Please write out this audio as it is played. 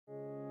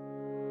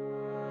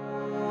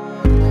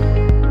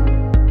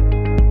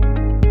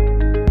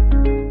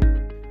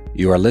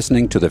You are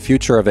listening to the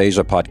Future of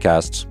Asia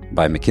podcast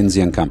by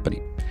McKinsey &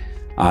 Company.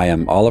 I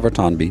am Oliver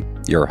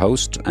Tonby, your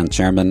host and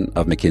chairman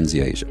of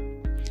McKinsey Asia.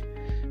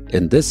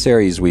 In this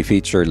series, we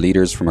feature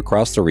leaders from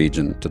across the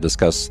region to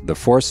discuss the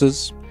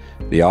forces,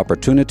 the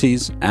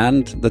opportunities,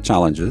 and the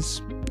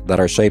challenges that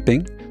are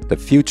shaping the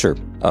future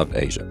of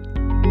Asia.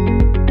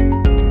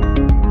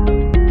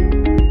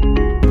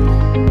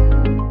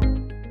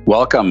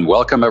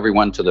 Welcome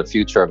everyone to the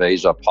Future of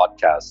Asia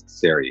podcast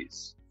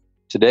series.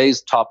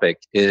 Today's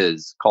topic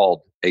is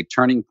called A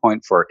Turning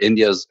Point for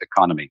India's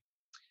Economy.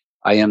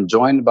 I am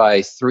joined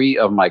by three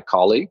of my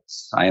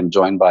colleagues. I am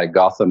joined by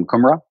Gautam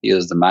Kumra. He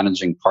is the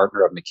managing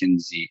partner of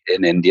McKinsey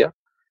in India.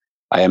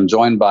 I am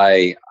joined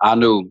by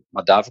Anu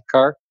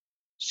Madhavkar.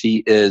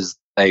 She is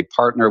a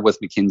partner with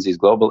McKinsey's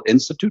Global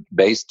Institute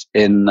based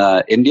in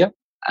India.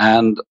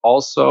 And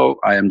also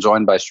I am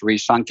joined by Sri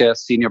Shanke,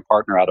 senior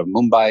partner out of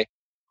Mumbai,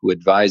 who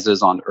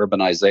advises on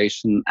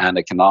urbanization and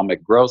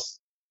economic growth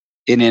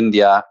in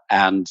India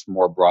and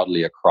more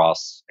broadly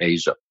across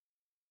Asia.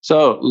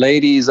 So,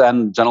 ladies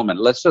and gentlemen,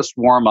 let's just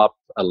warm up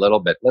a little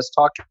bit. Let's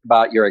talk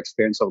about your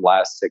experience of the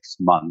last 6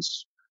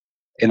 months.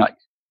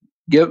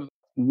 Give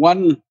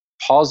one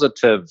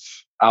positive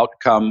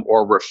outcome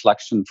or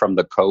reflection from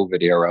the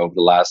COVID era over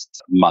the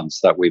last months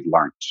that we've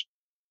learned.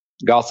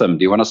 Gautam,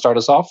 do you want to start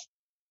us off?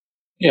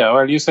 Yeah,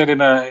 well, you said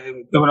in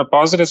a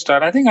positive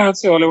start. I think I would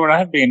say, Oliver, I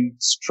have been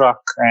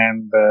struck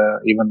and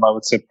even I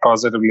would say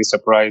positively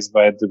surprised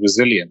by the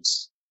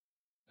resilience.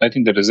 I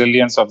think the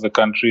resilience of the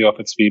country, of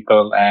its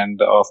people, and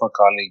of our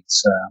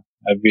colleagues.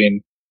 I've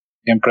been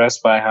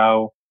impressed by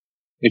how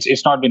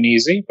it's not been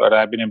easy, but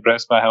I've been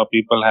impressed by how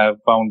people have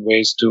found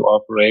ways to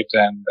operate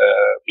and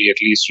be at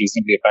least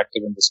reasonably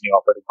effective in this new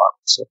operating model.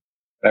 So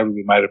that would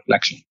be my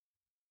reflection.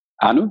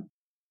 Anu? I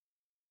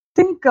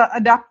think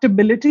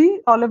adaptability,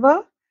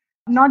 Oliver.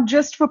 Not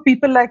just for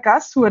people like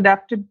us who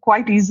adapted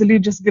quite easily,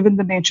 just given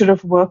the nature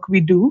of work we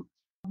do,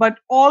 but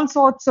all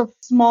sorts of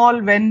small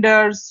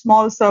vendors,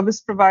 small service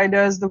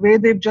providers, the way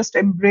they've just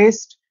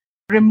embraced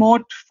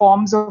remote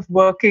forms of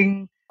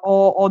working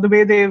or the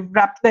way they've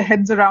wrapped their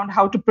heads around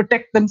how to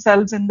protect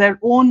themselves in their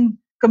own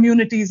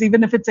communities,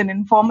 even if it's in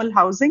informal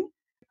housing.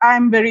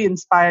 I'm very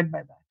inspired by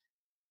that.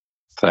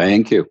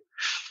 Thank you.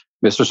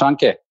 Mr.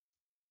 Shanke?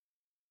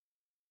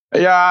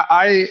 Yeah,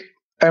 I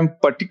am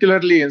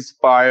particularly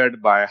inspired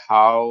by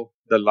how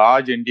the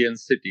large Indian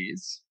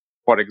cities,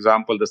 for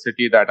example, the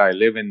city that I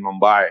live in,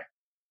 Mumbai,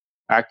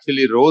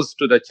 actually rose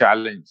to the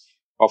challenge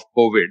of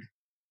COVID,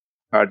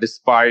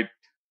 despite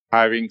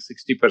having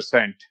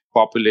 60%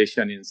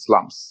 population in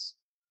slums.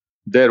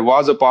 There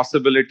was a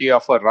possibility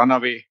of a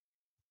runaway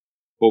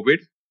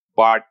COVID,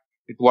 but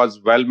it was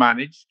well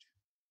managed.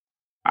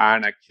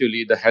 And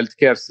actually, the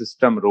healthcare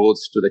system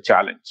rose to the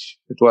challenge.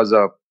 It was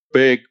a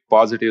big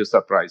positive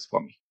surprise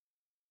for me.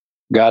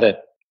 Got it.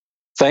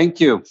 Thank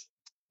you.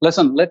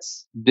 Listen,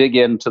 let's dig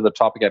into the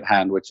topic at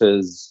hand, which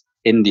is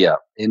India.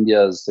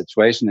 India's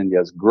situation,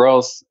 India's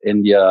growth,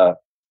 India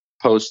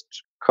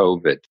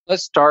post-COVID.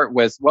 Let's start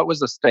with what was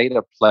the state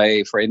of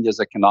play for India's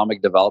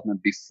economic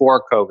development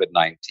before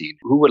COVID-19?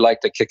 Who would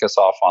like to kick us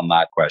off on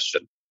that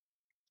question?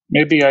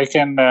 Maybe I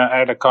can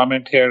add a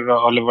comment here,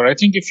 Oliver. I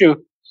think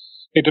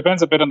it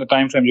depends a bit on the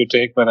time frame you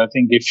take, but I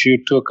think if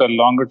you took a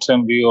longer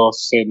term view of,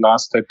 say,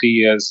 last 30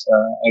 years,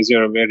 as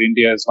you're aware,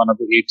 India is one of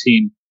the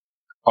 18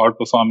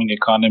 outperforming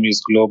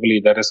economies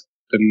globally that has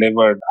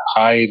delivered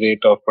high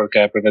rate of per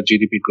capita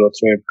GDP growth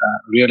rate.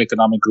 Real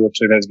economic growth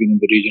rate has been in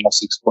the region of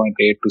 6.8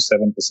 to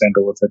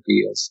 7% over 30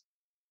 years.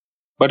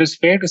 But it's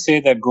fair to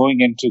say that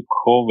going into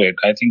COVID,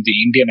 I think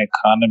the Indian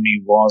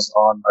economy was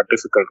on a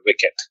difficult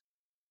wicket.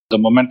 The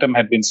momentum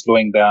had been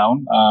slowing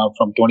down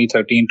from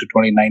 2013 to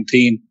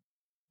 2019.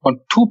 On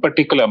two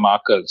particular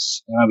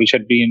markers, which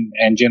had been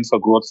engines for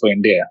growth for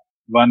India.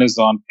 One is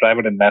on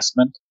private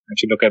investment.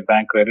 If you look at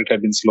bank credit,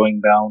 had been slowing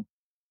down.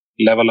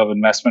 Level of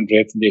investment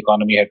rate in the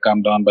economy had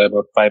come down by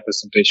about 5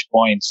 percentage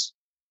points.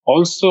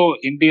 Also,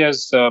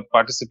 India's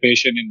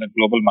participation in the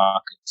global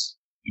markets.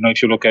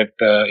 If you look at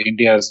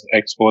India's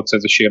exports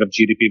as a share of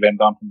GDP went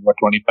down from about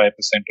 25%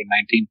 to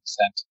 19%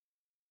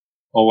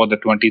 over the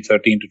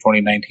 2013 to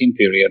 2019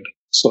 period.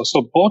 So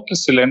both the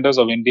cylinders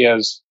of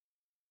India's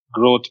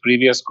growth,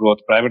 previous growth,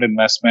 private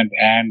investment,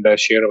 and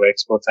share of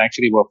exports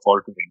actually were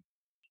faltering.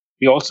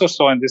 We also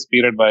saw in this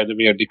period, by the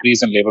way, a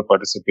decrease in labor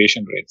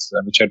participation rates,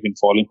 which had been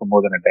falling for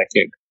more than a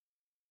decade.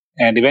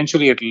 And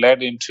eventually it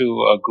led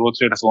into a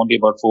growth rate of only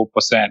about 4% or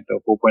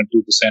 4.2%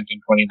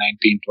 in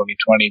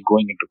 2019-2020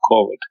 going into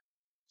COVID.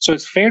 So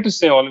it's fair to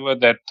say, Oliver,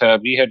 that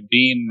we had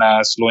been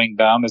slowing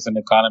down as an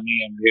economy,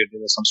 and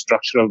there was some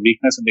structural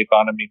weakness in the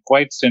economy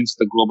quite since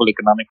the global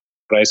economic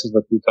crisis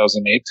of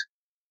 2008.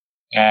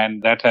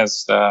 And that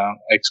has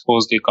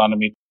exposed the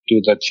economy to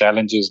the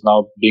challenges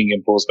now being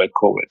imposed by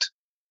COVID.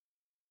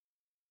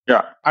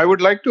 Yeah, I would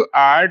like to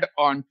add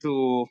on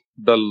to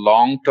the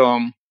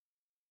long-term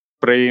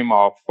frame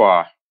of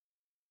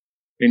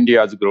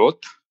India's growth.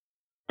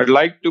 I'd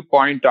like to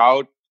point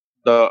out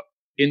the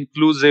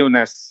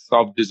inclusiveness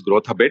of this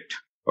growth a bit.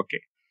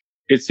 Okay.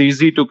 It's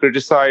easy to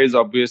criticize,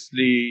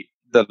 obviously,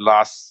 the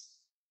last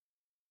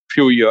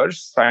few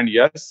years. And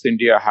yes,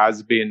 India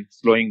has been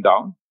slowing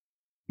down,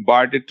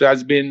 but it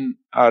has been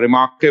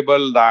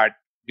remarkable that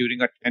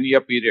during a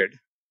 10-year period,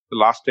 the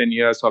last 10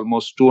 years,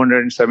 almost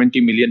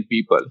 270 million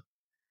people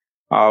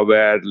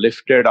were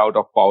lifted out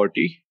of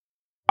poverty,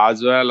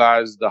 as well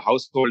as the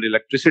household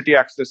electricity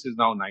access is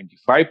now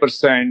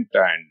 95%, and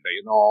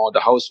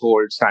the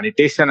household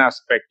sanitation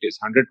aspect is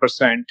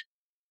 100%.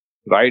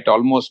 Right,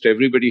 almost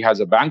everybody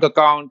has a bank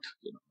account.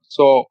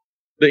 So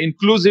the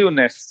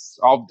inclusiveness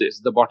of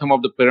this, the bottom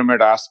of the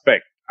pyramid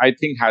aspect, I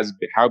think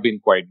have been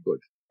quite good.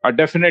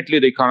 Definitely,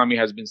 the economy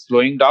has been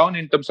slowing down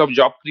in terms of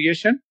job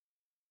creation.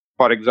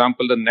 For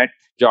example, the net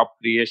job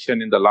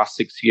creation in the last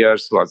 6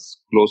 years was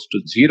close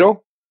to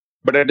zero.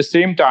 But at the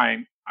same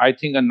time, I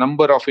think a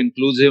number of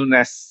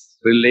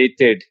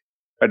inclusiveness-related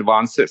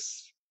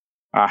advances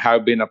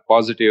have been a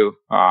positive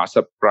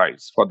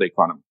surprise for the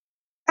economy.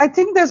 I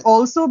think there's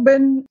also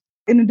been,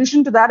 in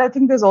addition to that, I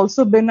think there's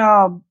also been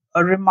a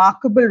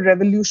remarkable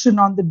revolution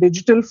on the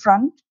digital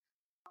front,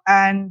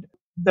 and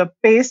the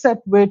pace at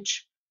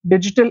which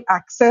digital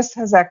access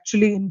has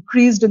actually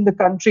increased in the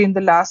country in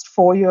the last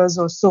 4 years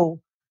or so.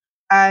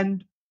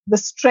 And the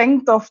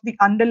strength of the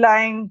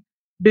underlying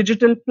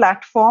digital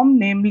platform,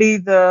 namely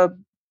the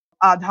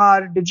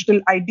Aadhaar digital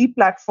ID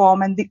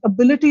platform, and the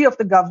ability of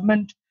the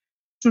government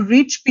to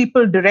reach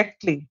people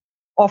directly,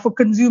 or for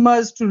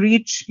consumers to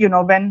reach,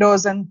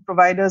 vendors and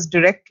providers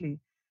directly.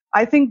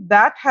 I think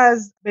that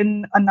has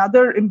been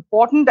another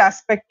important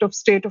aspect of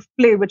state of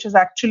play, which has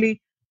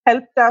actually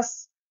helped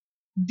us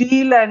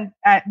deal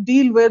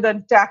with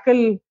and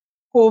tackle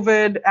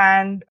COVID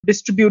and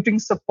distributing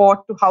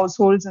support to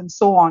households and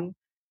so on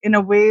in a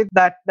way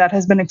that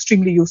has been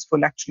extremely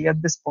useful actually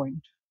at this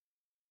point.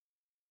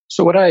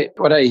 So what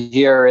I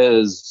hear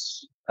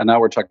is, and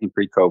now we're talking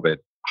pre-COVID,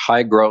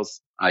 high growth.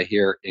 I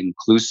hear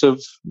inclusive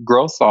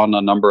growth on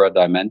a number of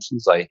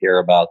dimensions. I hear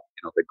about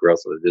the growth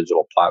of the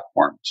digital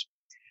platforms.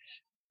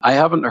 I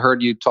haven't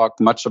heard you talk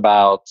much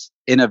about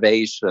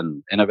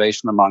innovation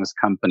amongst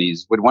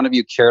companies. Would one of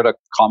you care to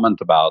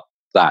comment about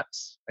that?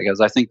 Because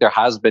I think there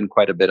has been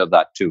quite a bit of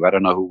that too. I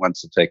don't know who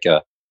wants to take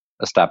a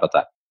stab at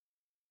that.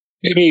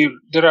 Maybe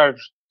there are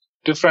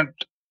different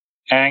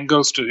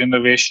angles to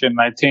innovation.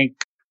 I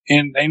think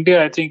in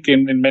India,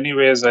 in many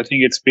ways, I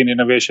think it's been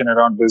innovation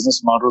around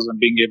business models and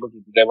being able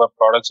to deliver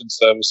products and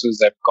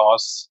services at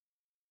costs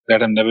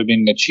that have never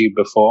been achieved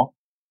before.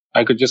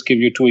 I could just give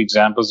you two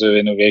examples of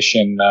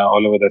innovation,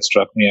 Oliver, that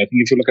struck me. I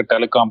think if you look at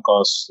telecom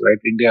costs, right,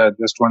 India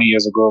just 20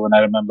 years ago, when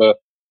I remember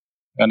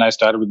when I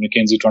started with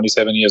McKinsey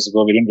 27 years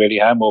ago, we didn't really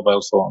have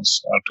mobile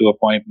phones to a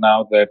point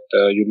now that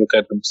you look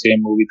at the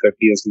same movie 30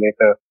 years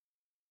later,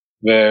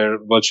 where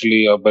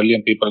virtually 1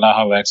 billion people now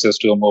have access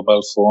to a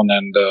mobile phone,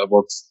 and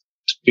about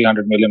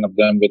 300 million of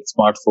them with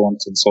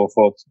smartphones and so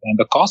forth. And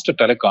the cost of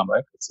telecom,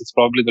 right, it's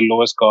probably the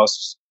lowest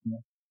cost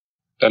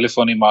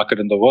telephony market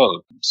in the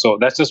world. So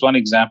that's just one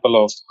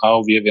example of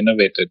how we have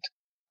innovated.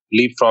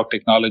 Leapfrog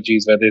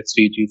technologies, whether it's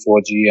 3G,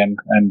 4G,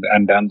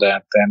 and done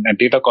that. And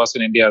data costs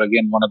in India are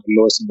again one of the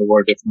lowest in the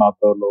world, if not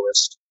the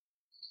lowest.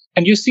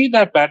 And you see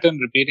that pattern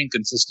repeating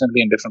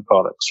consistently in different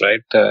products,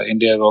 right?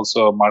 India is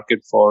also a market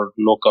for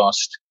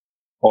low-cost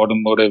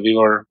automotive. We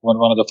were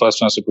one of the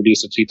first ones to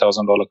produce a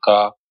 $3,000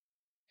 car.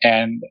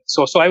 And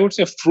so I would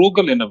say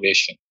frugal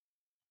innovation,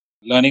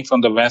 learning from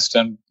the West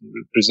and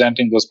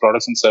presenting those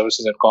products and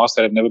services at costs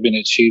that have never been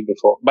achieved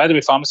before. By the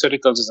way,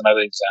 pharmaceuticals is another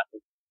example.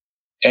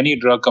 Any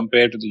drug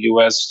compared to the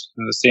US,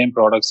 the same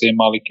product, same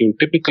molecule,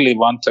 typically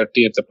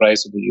 1/30th the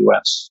price of the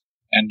US.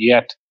 And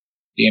yet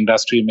the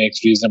industry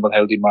makes reasonable,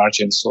 healthy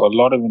margins. So a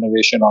lot of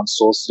innovation on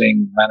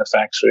sourcing,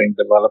 manufacturing,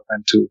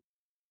 development to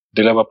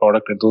deliver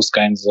product at those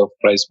kinds of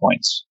price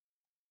points.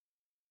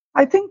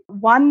 I think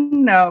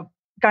one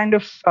kind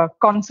of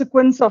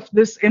consequence of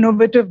this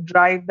innovative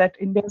drive that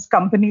India's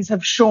companies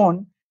have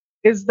shown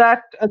is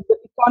that the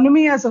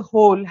economy as a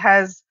whole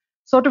has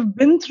sort of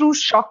been through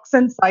shocks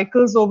and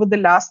cycles over the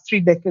last 3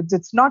 decades.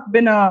 It's not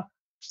been a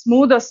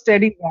smooth or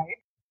steady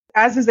ride.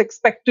 As is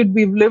expected,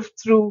 we've lived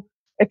through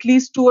at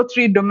least 2 or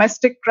 3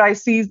 domestic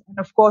crises and,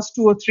 of course,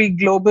 2 or 3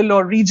 global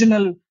or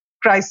regional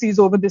crises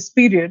over this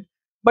period.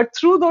 But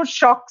through those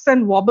shocks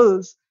and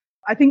wobbles,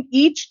 I think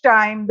each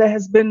time there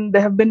have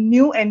been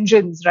new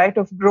engines, right,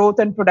 of growth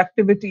and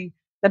productivity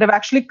that have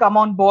actually come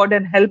on board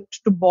and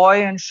helped to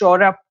buoy and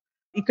shore up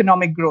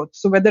economic growth.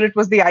 So whether it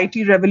was the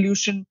IT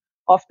revolution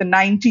of the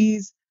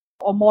 90s,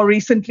 or more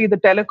recently the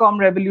telecom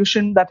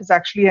revolution that has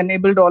actually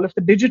enabled all of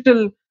the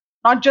digital,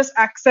 not just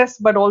access,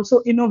 but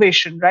also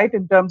innovation, right,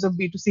 in terms of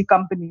B2C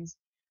companies.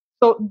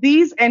 So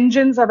these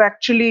engines have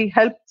actually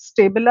helped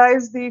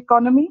stabilize the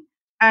economy,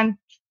 and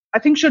I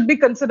think should be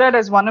considered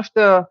as one of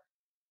the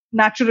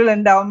natural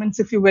endowments,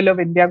 if you will, of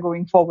India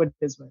going forward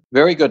as well.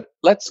 Very good.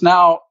 Let's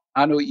now,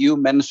 Anu, you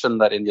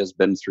mentioned that India's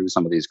been through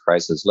some of these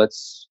crises.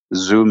 Let's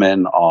zoom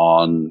in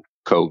on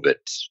COVID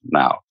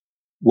now.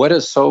 What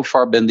has so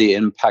far been the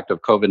impact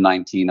of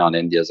COVID-19 on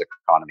India's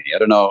economy? I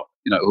don't know,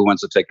 who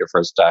wants to take your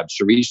first stab?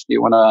 Shirish, do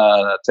you want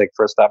to take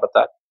first stab at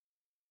that?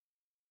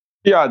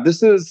 Yeah,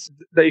 this is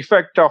the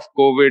effect of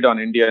COVID on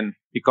Indian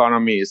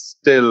economy is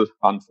still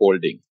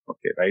unfolding.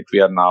 Okay, right? We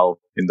are now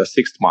in the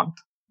 6th month,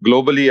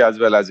 globally as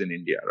well as in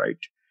India, right?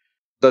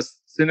 The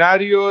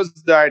scenarios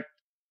that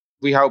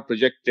we have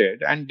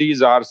projected, and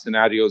these are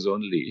scenarios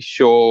only,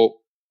 show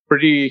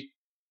pretty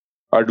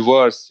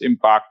adverse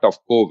impact of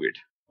COVID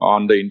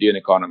on the Indian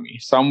economy,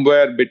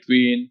 somewhere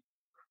between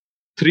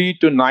 3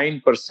 to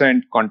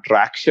 9%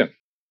 contraction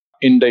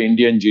in the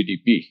Indian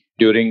GDP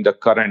during the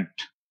current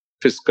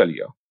fiscal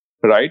year,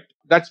 right?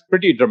 That's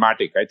pretty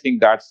dramatic. I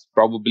think that's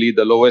probably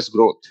the lowest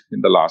growth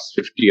in the last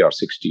 50 or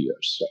 60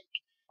 years.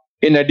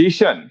 Right? In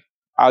addition,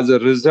 as a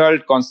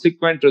result,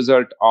 consequent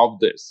result of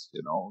this,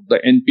 the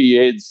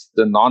NPAs,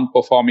 the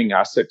non-performing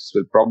assets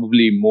will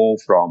probably move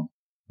from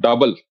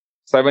double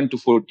 7 to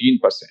 14%,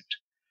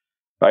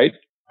 right?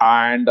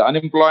 And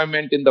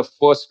unemployment in the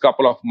first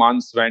couple of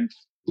months went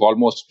to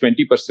almost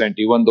 20%,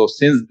 even though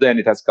since then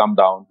it has come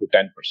down to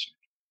 10%.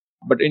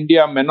 But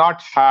India may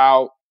not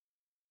have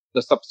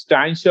the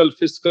substantial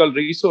fiscal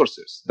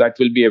resources that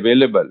will be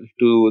available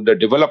to the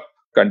developed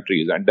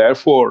countries. And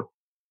therefore,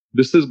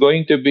 this is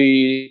going to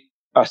be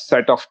a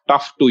set of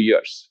tough 2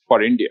 years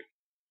for India.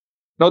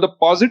 Now, the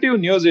positive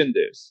news in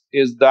this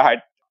is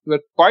that we're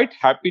quite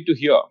happy to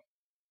hear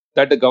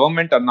that the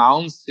government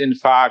announced, in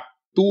fact,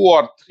 2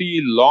 or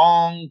 3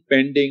 long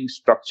pending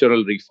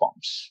structural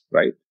reforms,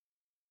 right?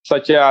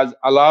 Such as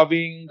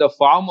allowing the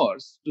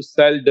farmers to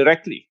sell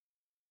directly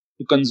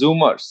to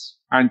consumers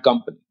and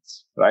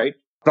companies, right?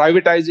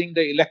 Privatizing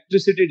the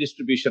electricity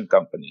distribution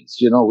companies,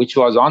 which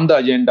was on the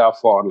agenda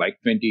for like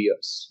 20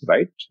 years,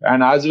 right?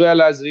 And as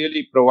well as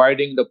really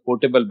providing the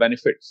portable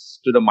benefits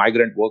to the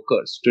migrant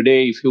workers.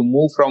 Today, if you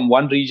move from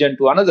one region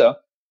to another,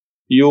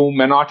 you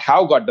may not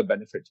have got the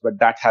benefits, but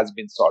that has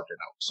been sorted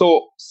out.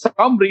 So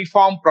some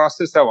reform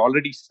process have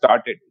already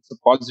started. It's a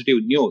positive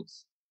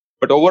news.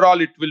 But overall,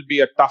 it will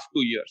be a tough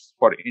 2 years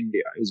for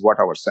India, is what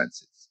our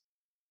sense is.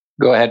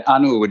 Go ahead.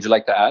 Anu, would you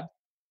like to add?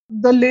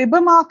 The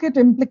labor market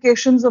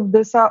implications of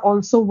this are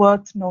also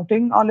worth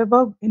noting,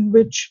 Oliver, in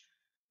which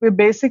we're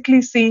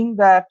basically seeing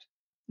that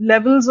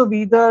levels of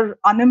either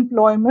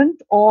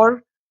unemployment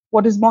or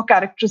what is more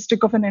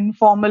characteristic of an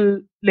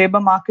informal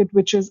labor market,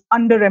 which is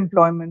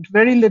underemployment,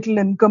 very little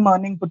income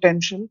earning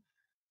potential.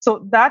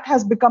 So that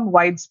has become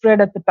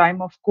widespread at the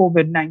time of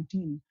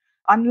COVID-19.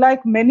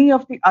 Unlike many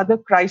of the other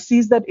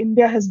crises that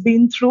India has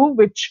been through,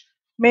 which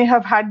may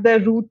have had their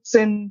roots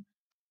in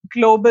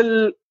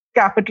global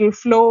capital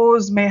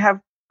flows, may have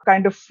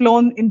kind of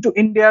flown into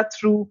India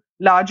through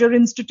larger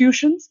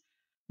institutions.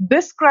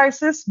 This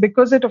crisis,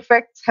 because it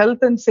affects health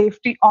and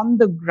safety on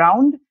the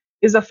ground,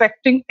 is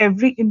affecting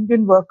every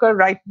Indian worker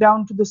right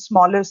down to the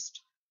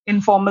smallest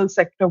informal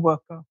sector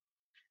worker.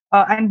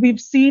 And we've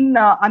seen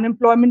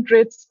unemployment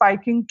rates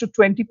spiking to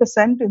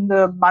 20% in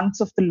the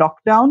months of the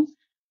lockdown,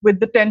 with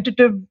the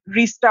tentative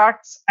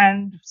restarts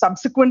and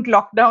subsequent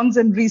lockdowns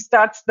and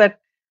restarts that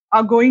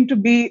are going to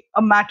be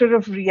a matter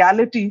of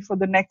reality for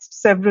the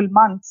next several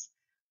months.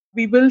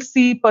 We will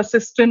see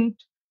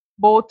persistent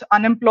both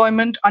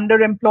unemployment,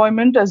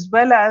 underemployment, as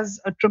well as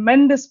a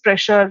tremendous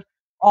pressure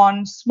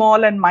on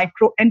small and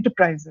micro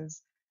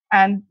enterprises.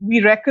 And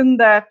we reckon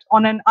that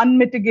on an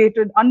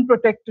unmitigated,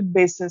 unprotected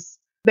basis,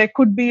 there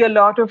could be a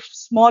lot of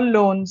small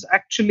loans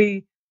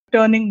actually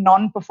turning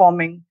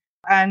non-performing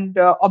and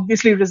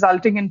obviously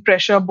resulting in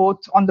pressure both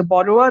on the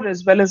borrower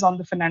as well as on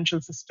the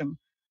financial system.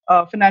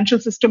 Financial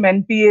system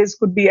NPAs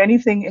could be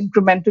anything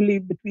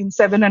incrementally between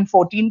 7 and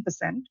 14%.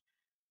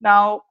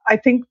 Now, I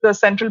think the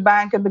central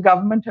bank and the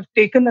government have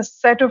taken a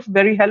set of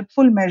very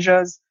helpful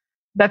measures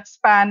that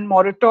span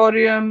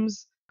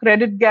moratoriums,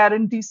 credit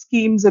guarantee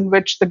schemes in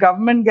which the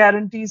government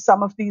guarantees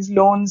some of these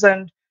loans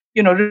and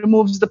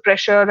removes the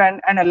pressure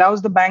and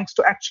allows the banks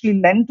to actually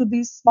lend to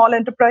these small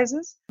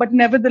enterprises. But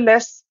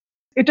nevertheless,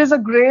 it is a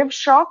grave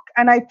shock.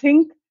 And I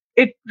think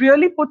it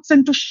really puts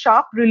into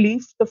sharp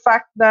relief the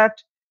fact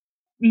that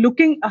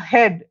looking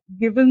ahead,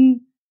 given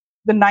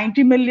the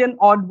 90 million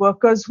odd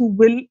workers who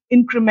will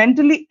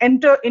incrementally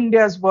enter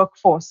India's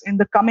workforce in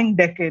the coming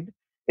decade,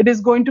 it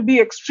is going to be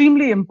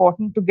extremely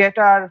important to get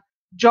our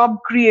job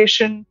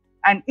creation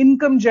and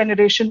income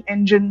generation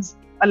engines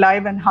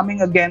alive and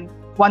humming again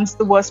once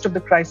the worst of the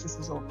crisis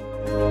is over.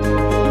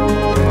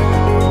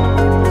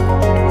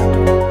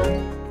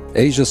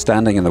 Asia's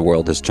standing in the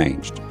world has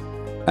changed,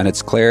 and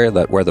it's clear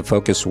that where the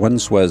focus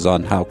once was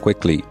on how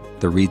quickly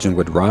the region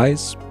would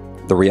rise,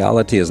 the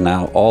reality is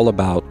now all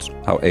about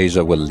how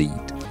Asia will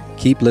lead.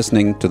 Keep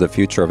listening to the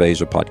Future of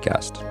Asia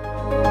podcast.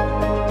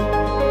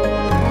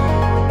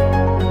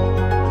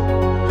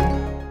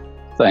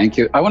 Thank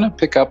you. I want to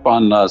pick up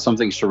on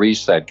something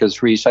Shirish said, because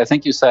Shirish, I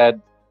think you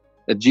said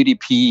that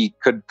GDP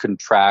could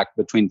contract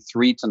between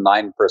 3 to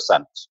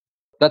 9%.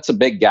 That's a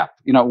big gap.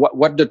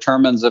 What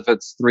determines if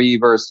it's 3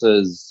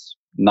 versus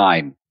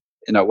 9?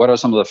 What are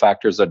some of the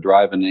factors that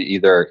drive in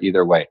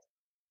either way?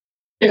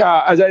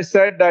 Yeah, as I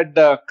said, that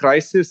the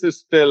crisis is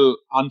still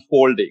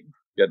unfolding.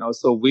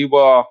 So we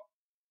were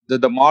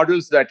the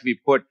models that we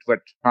put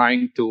were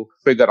trying to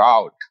figure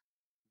out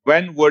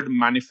when would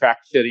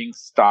manufacturing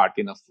start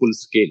in a full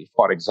scale,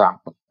 for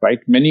example, right?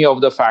 Many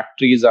of the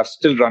factories are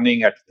still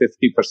running at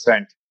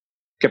 50%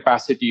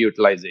 capacity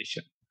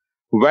utilization.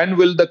 When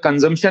will the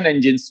consumption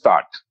engine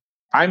start?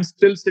 I'm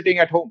still sitting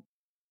at home,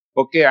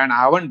 okay, and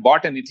I haven't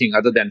bought anything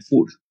other than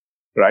food,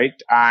 right?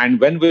 And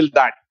when will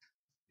that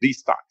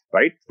restart,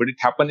 right? Would it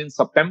happen in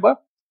September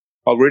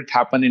or would it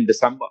happen in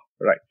December,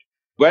 right?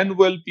 When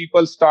will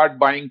people start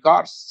buying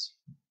cars,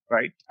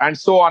 right? And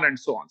so on and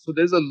so on. So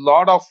there's a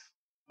lot of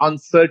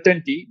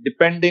uncertainty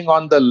depending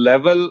on the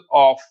level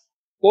of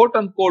quote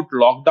unquote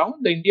lockdown.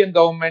 The Indian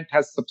government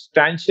has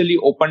substantially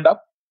opened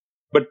up,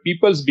 but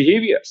people's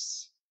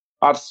behaviors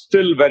are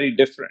still very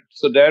different.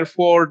 So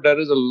therefore, there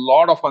is a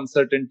lot of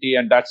uncertainty,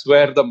 and that's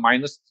where the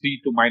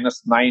 -3 to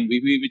 -9,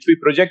 which we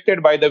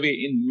projected, by the way,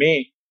 in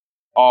May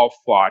of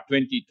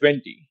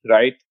 2020,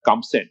 right,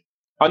 comes in.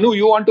 Anu,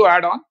 you want to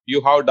add on?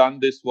 You have done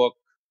this work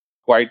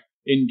quite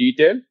in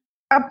detail.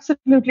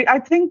 Absolutely. I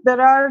think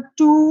there are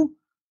two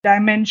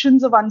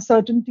dimensions of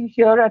uncertainty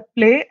here at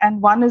play.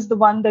 And one is the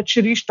one that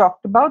Shirish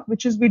talked about,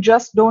 which is we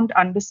just don't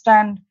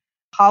understand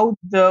how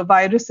the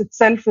virus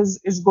itself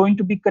is going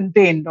to be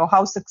contained or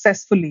how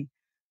successfully,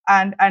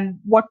 and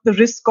what the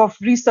risk of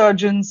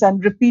resurgence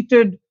and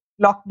repeated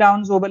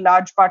lockdowns over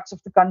large parts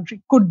of the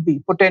country could be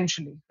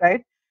potentially,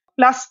 right?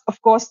 Plus,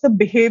 of course, the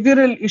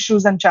behavioral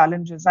issues and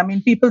challenges. I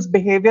mean, people's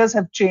behaviors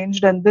have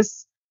changed, and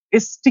this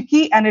is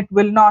sticky and it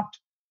will not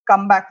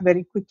come back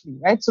very quickly,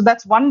 right? So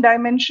that's one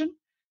dimension.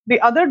 The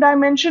other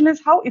dimension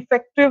is how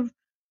effective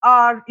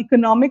are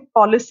economic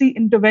policy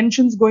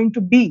interventions going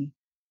to be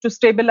to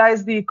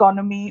stabilize the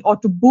economy or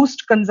to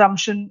boost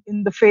consumption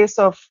in the face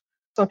of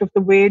sort of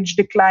the wage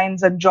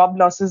declines and job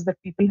losses that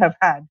people have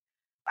had.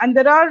 And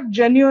there are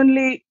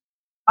genuinely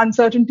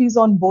uncertainties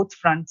on both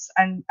fronts,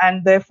 and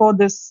therefore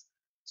this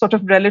sort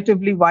of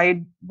relatively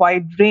wide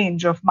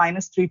range of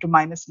 -3 to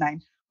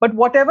 -9. But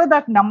whatever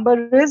that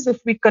number is, if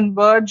we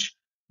converge,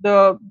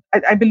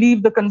 I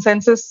believe the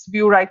consensus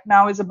view right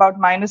now is about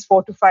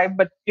 -4 to 5.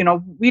 But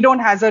we don't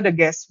hazard a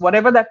guess.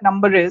 Whatever that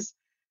number is,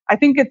 I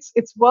think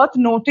it's worth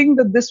noting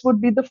that this would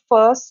be the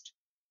first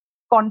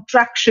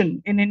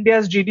contraction in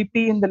India's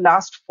GDP in the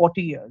last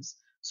 40 years.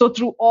 So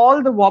through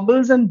all the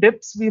wobbles and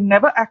dips, we've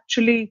never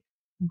actually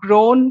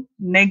grown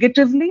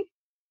negatively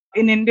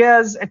in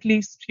India's at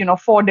least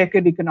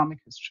 4-decade economic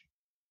history.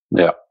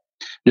 Yeah.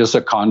 Just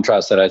a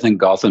contrast that I think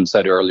Gautam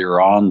said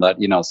earlier on that,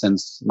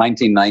 since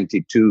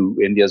 1992,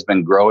 India's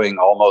been growing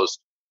almost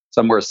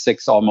somewhere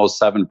 6, almost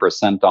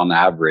 7% on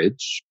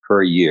average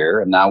per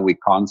year. And now we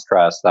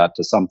contrast that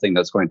to something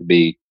that's going to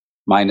be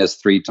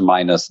 -3 to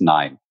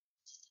 -9.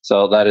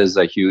 So that is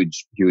a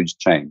huge, huge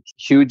change.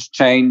 Huge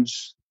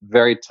change,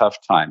 very tough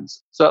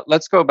times. So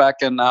let's go back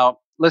and now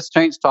let's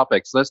change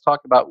topics. Let's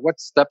talk about what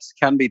steps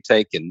can be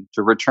taken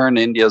to return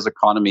India's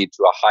economy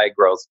to a high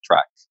growth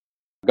track.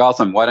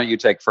 Gautam, why don't you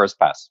take first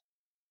pass?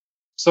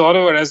 So,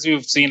 Oliver, as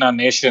you've seen our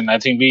nation, I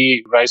think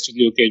we rise to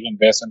the occasion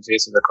best in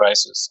face of the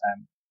crisis.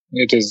 And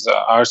it is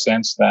our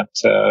sense that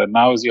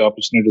now is the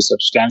opportunity to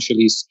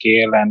substantially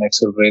scale and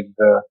accelerate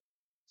the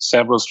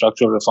several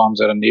structural reforms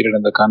that are needed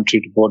in the country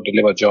to both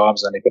deliver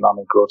jobs and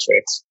economic growth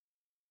rates.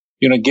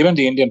 Given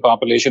the Indian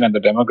population and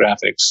the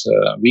demographics,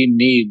 we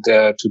need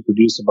to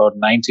produce about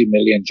 90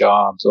 million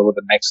jobs over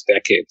the next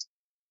decade,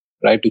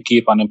 right, to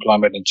keep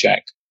unemployment in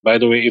check. By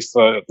the way, if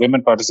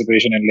women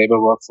participation in labor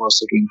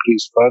workforce were to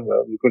increase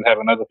further, we could have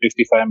another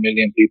 55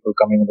 million people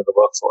coming into the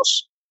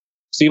workforce.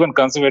 So even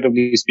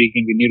conservatively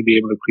speaking, we need to be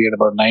able to create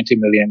about 90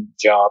 million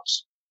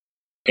jobs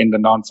in the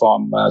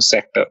non-farm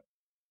sector.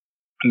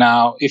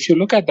 Now, if you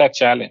look at that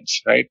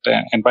challenge, right,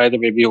 and by the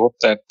way, we hope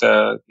that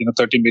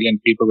 30 million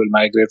people will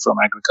migrate from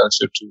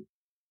agriculture to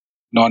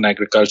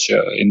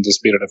non-agriculture in this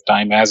period of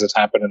time, as it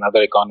happened in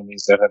other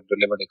economies that have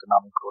delivered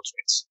economic growth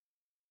rates.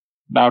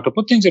 Now, to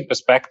put things in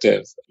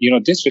perspective,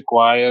 this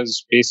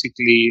requires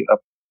basically an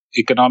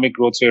economic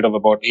growth rate of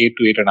about 8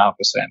 to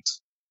 8.5%,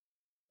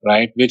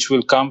 right, which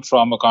will come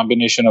from a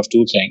combination of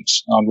two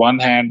things. On one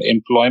hand,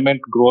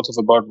 employment growth of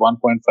about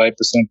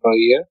 1.5% per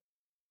year,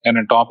 and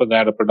on top of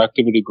that, a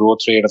productivity growth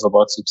rate of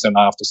about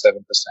 6.5 to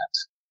 7%.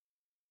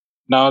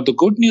 Now, the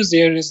good news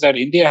there is that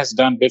India has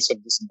done bits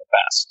of this in the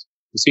past.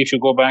 You see, if you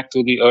go back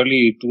to the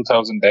early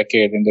 2000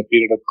 decade, in the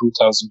period of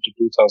 2000 to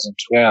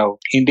 2012,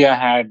 India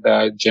had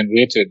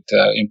generated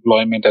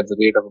employment at the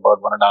rate of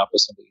about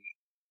 1.5% a year.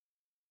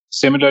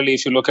 Similarly,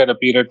 if you look at a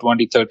period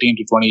 2013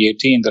 to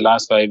 2018, the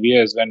last 5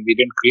 years, when we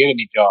didn't create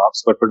any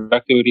jobs, but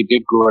productivity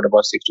did grow at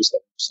about 6 to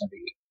 7% a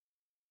year.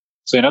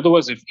 So in other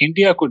words, if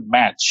India could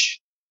match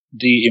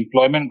the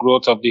employment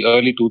growth of the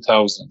early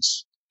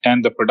 2000s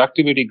and the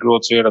productivity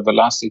growth rate of the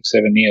last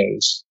 6-7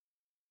 years,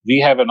 we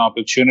have an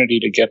opportunity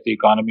to get the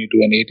economy to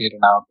an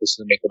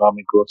 8.5%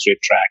 economic growth rate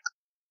track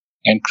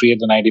and create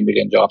the 90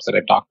 million jobs that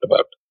I talked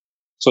about.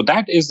 So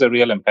that is the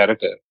real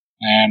imperative.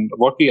 And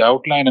what we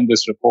outline in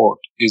this report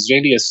is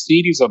really a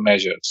series of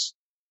measures.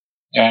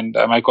 And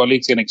my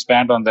colleagues can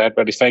expand on that.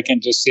 But if I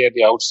can just say at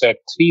the outset,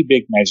 3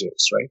 big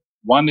measures, right?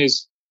 One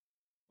is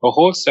a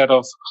whole set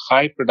of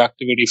high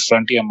productivity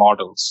frontier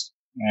models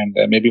And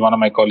maybe one of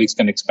my colleagues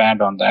can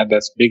expand on that.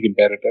 That's big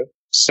imperative.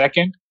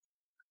 Second,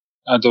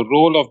 the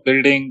role of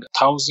building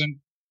 1,000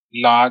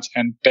 large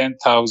and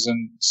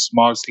 10,000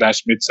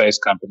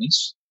 small/mid-sized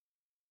companies.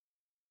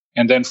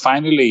 And then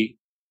finally,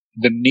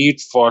 the need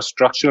for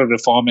structural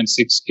reform in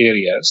 6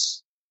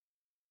 areas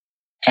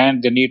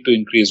and the need to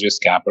increase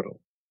risk capital.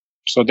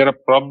 So there are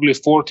probably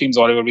 4 themes,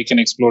 Oliver. We can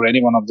explore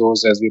any one of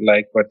those as we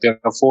like, but there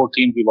are 4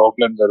 themes we've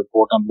outlined in the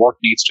report on what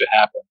needs to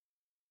happen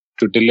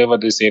to deliver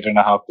this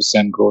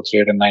 8.5% growth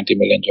rate and 90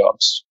 million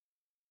jobs.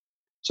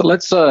 So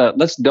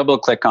let's double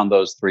click on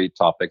those 3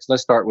 topics.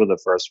 Let's start with the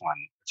first one,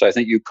 which I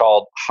think you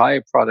called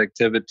high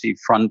productivity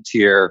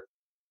frontier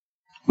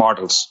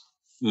models.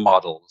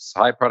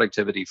 High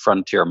productivity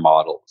frontier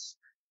models.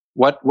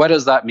 What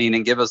does that mean?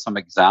 And give us some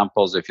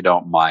examples if you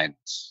don't mind.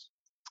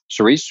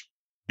 Shirish?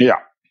 Yeah.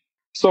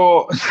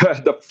 So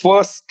the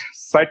first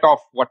set of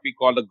what we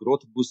call the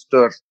growth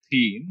booster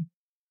theme,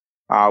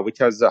 which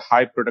has the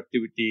high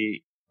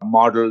productivity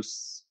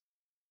models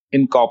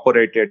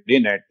incorporated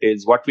in it,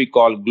 is what we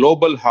call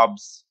global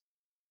hubs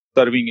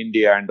serving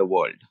India and the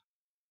world.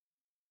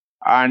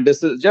 And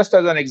this is just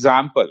as an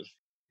example.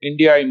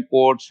 India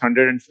imports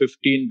 $115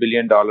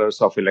 billion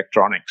of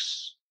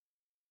electronics.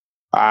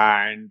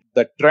 And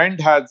the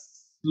trend has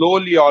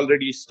slowly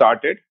already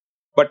started,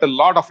 but a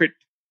lot of it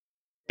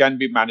can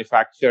be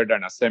manufactured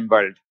and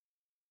assembled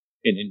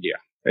in India.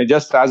 And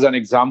just as an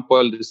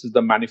example, this is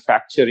the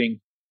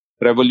manufacturing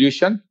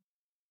revolution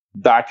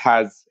that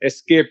has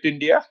escaped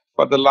India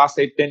for the last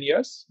 8-10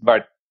 years,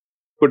 but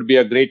could be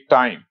a great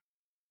time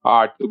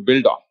to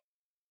build on.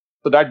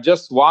 So that's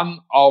just one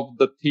of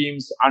the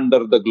themes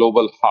under the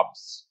global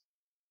hubs,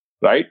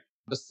 right?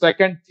 The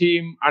second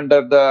theme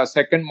under the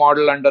second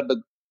model under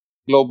the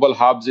global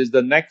hubs is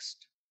the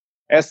next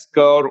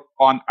S-curve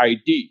on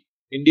IT.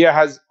 India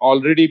has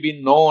already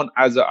been known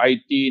as an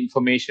IT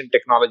information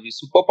technology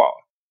superpower.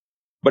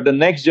 But the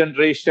next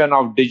generation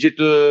of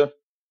digital,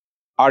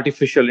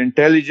 artificial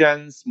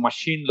intelligence,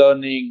 machine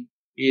learning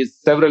is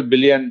several $1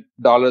 billion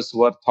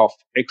worth of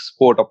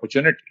export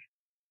opportunity.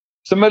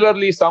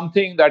 Similarly,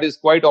 something that is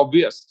quite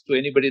obvious to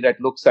anybody that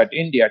looks at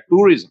India,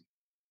 tourism.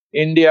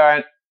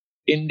 India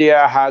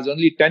has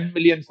only 10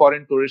 million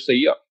foreign tourists a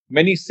year.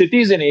 Many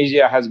cities in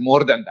Asia has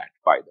more than that,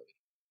 by the way.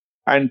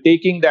 And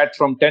taking that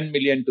from 10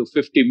 million to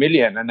 50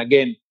 million, and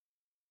again,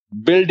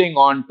 building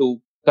on to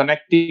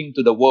connecting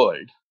to the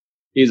world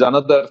is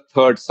another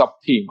third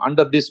sub-theme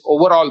under this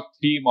overall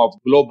theme of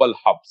global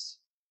hubs.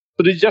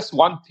 So this is just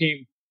one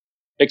theme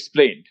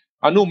explained.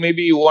 Anu,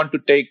 maybe you want to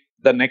take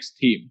the next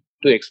theme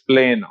to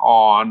explain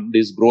on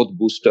these growth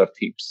booster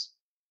themes.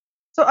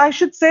 So I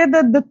should say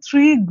that the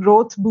 3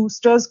 growth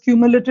boosters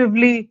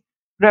cumulatively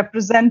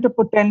represent a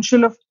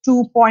potential of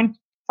 $2.5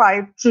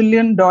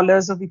 trillion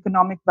of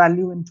economic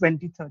value in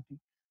 2030.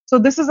 So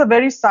this is a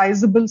very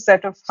sizable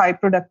set of high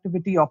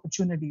productivity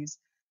opportunities.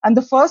 And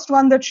the first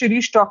one that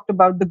Shirish talked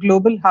about, the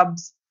global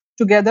hubs,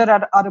 together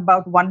are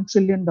about $1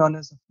 trillion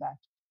of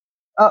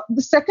that.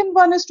 The second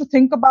one is to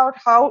think about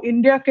how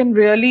India can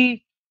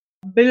really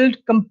build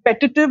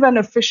competitive and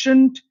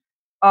efficient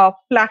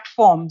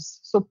platforms,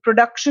 so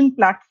production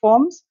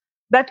platforms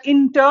that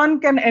in turn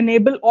can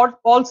enable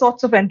all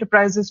sorts of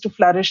enterprises to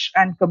flourish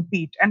and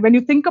compete. And when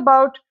you think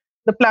about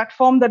the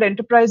platform that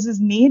enterprises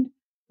need,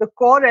 the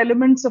core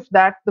elements of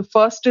that, the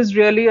first is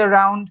really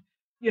around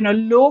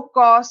low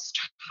cost,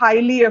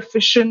 highly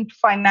efficient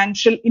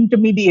financial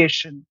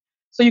intermediation.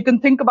 So you can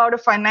think about a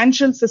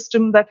financial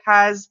system that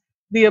has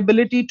the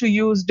ability to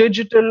use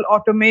digital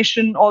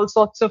automation, all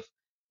sorts of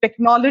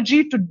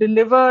technology to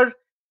deliver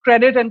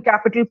credit and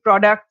capital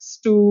products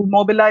to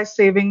mobilize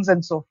savings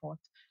and so forth.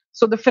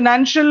 So the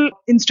financial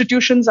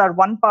institutions are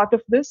one part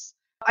of this.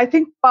 I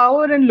think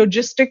power and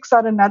logistics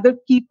are another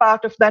key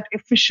part of that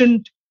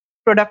efficient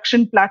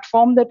production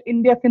platform that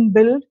India can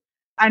build.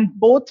 And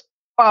both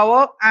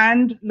power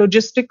and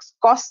logistics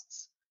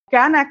costs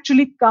can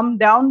actually come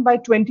down by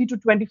 20 to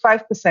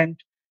 25%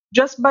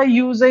 just by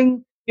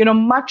using,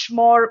 much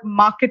more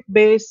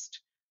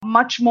market-based,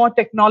 much more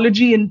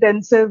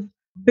technology-intensive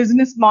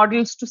business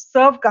models to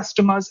serve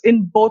customers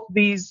in both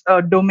these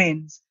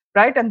domains,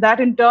 right? And that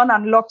in turn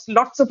unlocks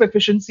lots of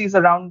efficiencies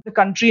around the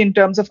country in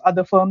terms of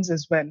other firms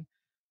as well.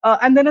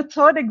 And then a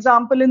third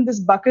example in this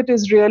bucket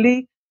is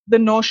really the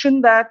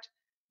notion that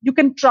you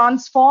can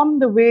transform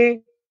the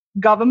way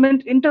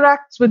government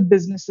interacts with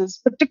businesses,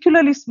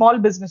 particularly small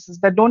businesses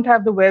that don't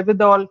have the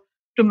wherewithal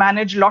to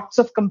manage lots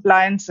of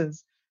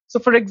compliances. So,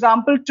 for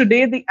example,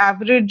 today the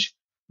average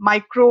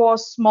micro or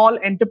small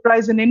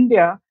enterprise in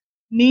India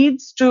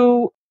needs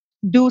to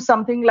do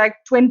something like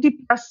 20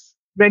 plus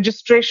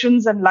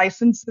registrations and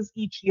licenses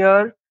each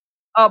year,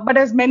 but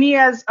as many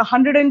as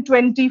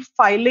 120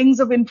 filings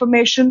of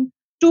information,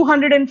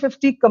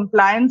 250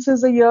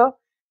 compliances a year.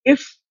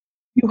 If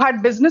you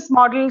had business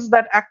models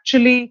that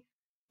actually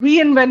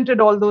reinvented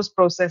all those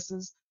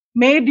processes,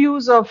 made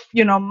use of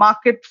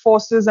market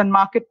forces and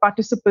market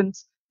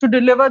participants to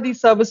deliver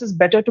these services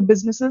better to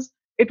businesses,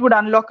 it would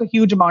unlock a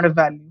huge amount of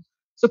value.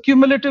 So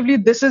cumulatively,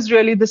 this is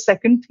really the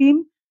second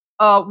theme,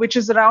 which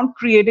is around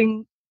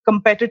creating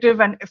competitive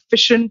and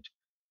efficient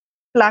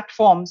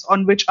platforms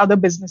on which other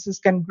businesses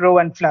can grow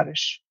and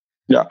flourish.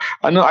 Yeah,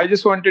 Anu, I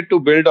just wanted to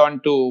build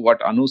on to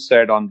what Anu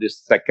said on this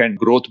second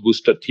growth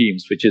booster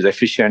themes, which is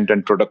efficient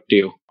and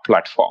productive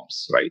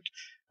platforms, right?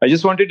 I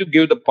just wanted to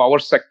give the power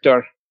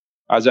sector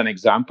as an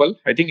example.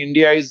 I think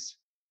India is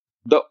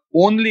the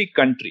only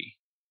country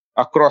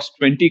across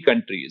 20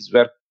 countries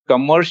where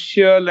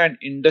commercial and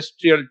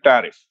industrial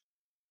tariff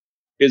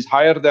is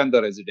higher than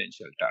the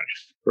residential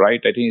tariff,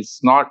 right? I think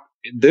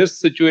this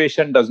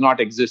situation does not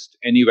exist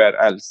anywhere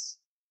else.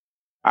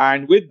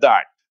 And with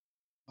that,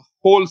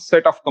 whole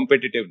set of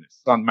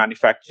competitiveness on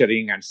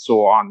manufacturing and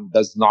so on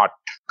does not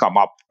come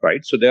up,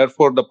 right? So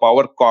therefore, the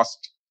power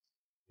cost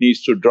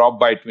needs to drop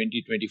by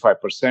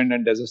 20-25%.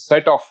 And there's a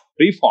set of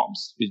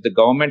reforms which the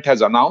government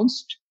has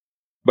announced,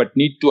 but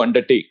need to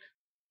undertake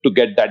to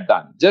get that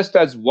done. Just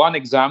as one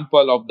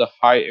example of the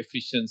high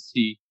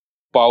efficiency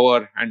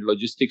power and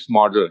logistics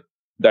model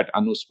that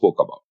Anu spoke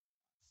about.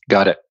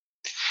 Got it.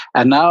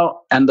 And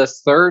the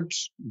third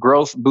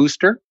growth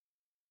booster,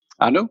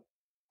 Anu?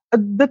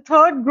 The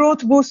third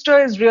growth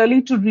booster is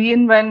really to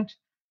reinvent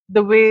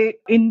the way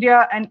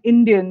India and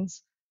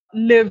Indians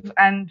live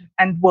and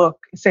work,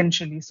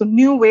 essentially. So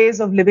new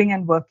ways of living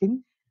and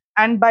working.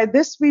 And by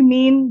this, we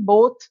mean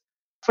both,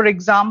 for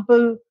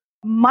example,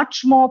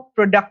 much more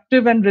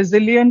productive and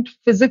resilient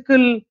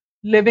physical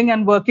living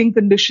and working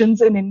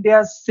conditions in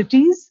India's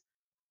cities.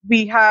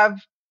 We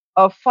have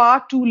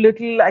far too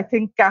little, I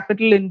think,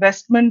 capital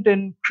investment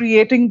in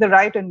creating the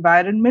right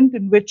environment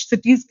in which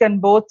cities can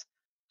both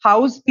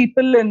house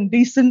people in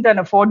decent and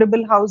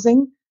affordable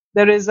housing.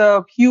 There is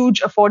a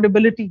huge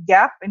affordability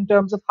gap in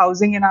terms of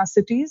housing in our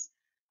cities.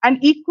 And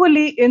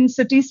equally in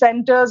city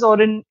centers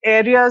or in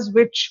areas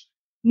which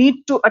need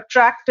to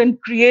attract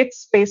and create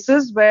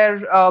spaces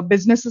where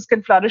businesses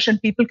can flourish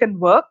and people can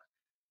work,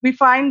 we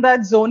find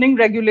that zoning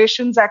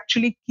regulations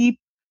actually keep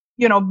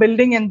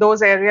building in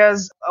those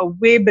areas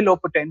way below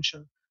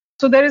potential.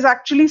 So there is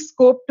actually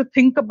scope to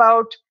think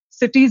about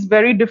cities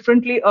very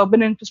differently,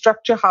 urban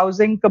infrastructure,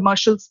 housing,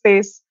 commercial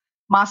space,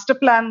 master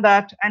plan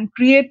that, and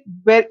create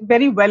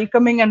very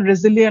welcoming and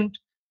resilient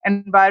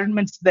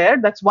environments there.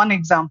 That's one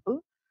example.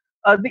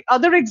 The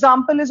other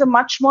example is a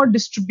much more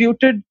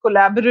distributed,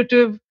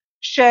 collaborative,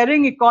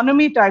 sharing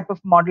economy type of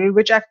model,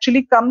 which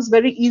actually comes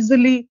very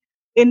easily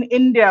in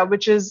India,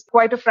 which is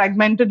quite a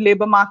fragmented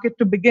labor market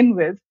to begin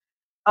with.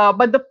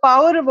 But the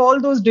power of all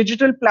those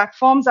digital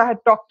platforms I had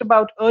talked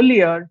about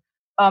earlier,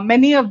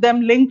 many of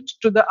them linked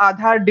to the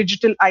Aadhaar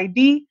digital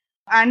ID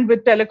and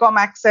with telecom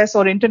access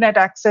or internet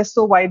access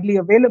so widely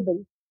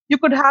available, you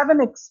could have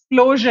an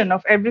explosion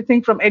of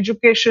everything from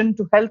education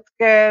to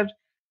healthcare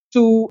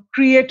to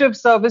creative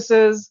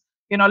services,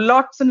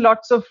 lots and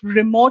lots of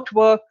remote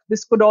work.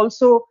 This could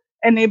also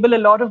enable a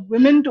lot of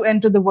women to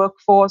enter the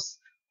workforce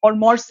or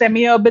more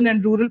semi-urban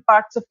and rural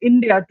parts of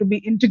India to be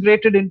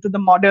integrated into the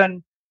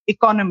modern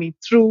economy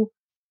through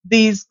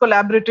these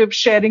collaborative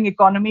sharing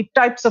economy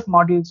types of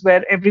models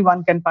where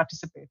everyone can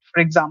participate,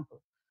 for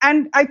example.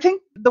 And I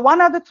think the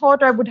one other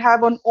thought I would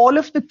have on all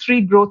of the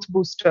three growth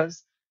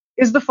boosters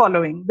is the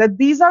following, that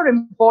these are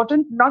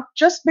important not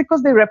just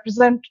because they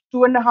represent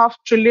 $2.5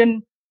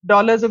 trillion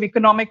of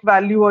economic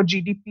value or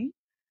GDP,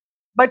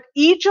 but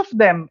each of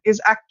them is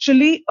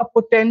actually a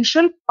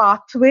potential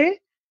pathway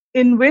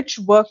in which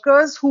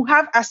workers who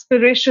have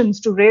aspirations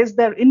to raise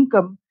their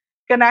income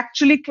can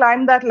actually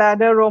climb that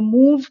ladder or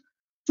move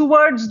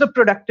towards the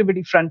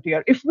productivity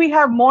frontier. If we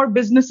have more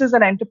businesses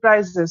and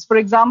enterprises, for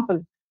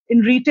example, in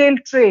retail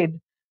trade,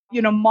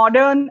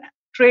 modern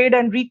trade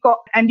and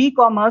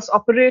e-commerce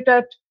operate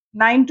at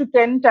 9 to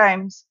 10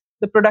 times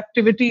the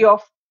productivity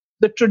of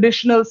the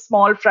traditional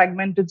small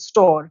fragmented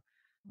store.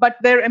 But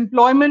their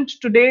employment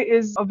today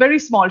is a very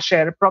small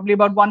share, probably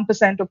about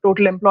 1% of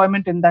total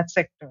employment in that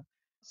sector.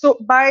 So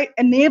by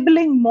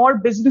enabling more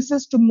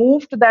businesses to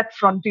move to that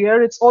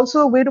frontier, it's also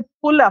a way to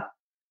pull up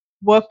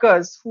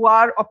workers who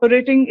are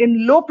operating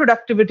in low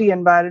productivity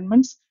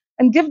environments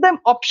and give them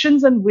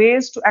options and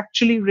ways to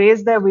actually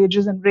raise their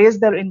wages and raise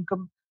their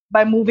income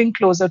by moving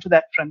closer to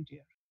that frontier.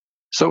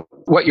 So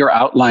what you're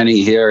outlining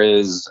here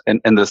is,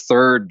 and the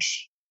third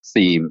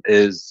theme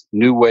is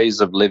new ways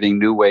of living,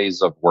 new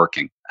ways of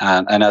working.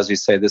 And as you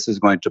say, this is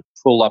going to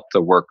pull up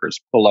the workers,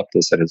 pull up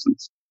the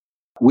citizens.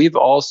 We've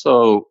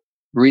also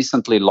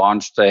recently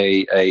launched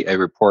a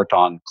report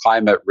on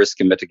climate risk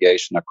and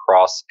mitigation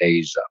across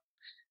Asia.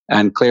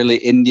 And clearly,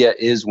 India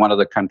is one of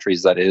the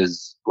countries that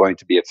is going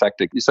to be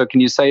affected. So can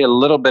you say a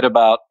little bit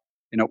about,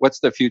 what's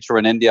the future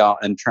in India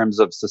in terms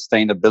of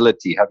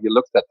sustainability? Have you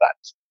looked at that?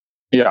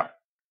 Yeah,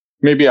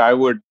 maybe I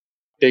would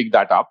take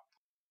that up.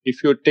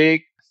 If you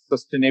take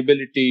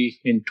sustainability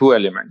in two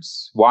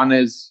elements, one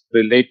is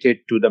related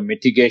to the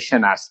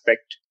mitigation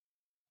aspect.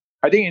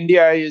 I think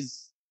India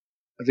is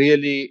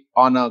really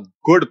on a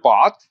good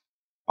path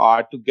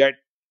to get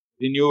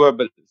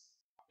renewables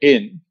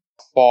in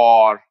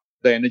for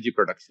the energy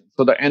production.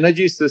 So the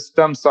energy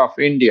systems of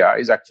India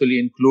is actually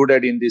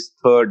included in this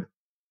third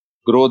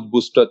growth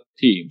booster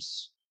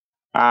themes.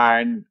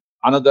 And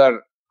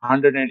another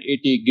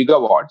 180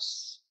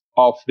 gigawatts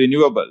of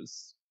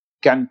renewables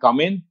can come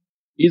in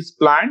is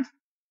planned.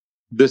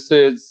 This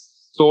is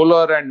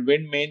solar and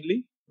wind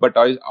mainly, but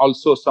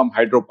also some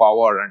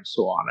hydropower and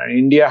so on. And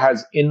India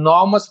has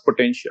enormous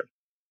potential.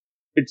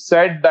 It's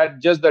said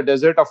that just the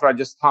desert of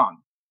Rajasthan,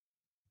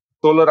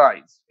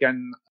 solarized,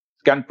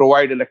 can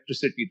provide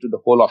electricity to the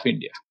whole of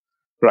India,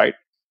 right?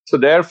 So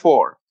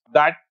therefore,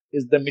 that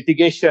is the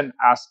mitigation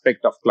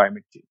aspect of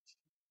climate change.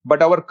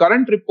 But our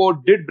current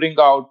report did bring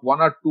out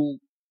one or two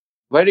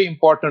very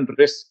important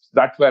risks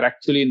that were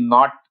actually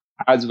not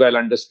as well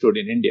understood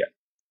in India,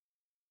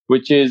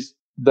 which is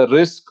the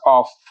risk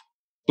of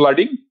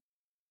flooding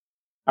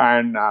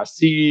and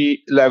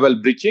sea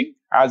level breaching,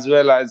 as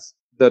well as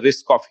the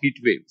risk of heat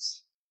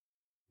waves.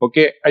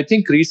 Okay, I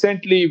think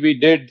recently we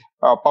did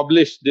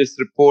publish this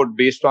report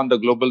based on the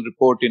global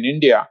report in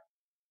India.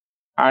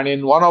 And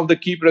in one of the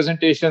key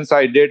presentations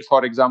I did,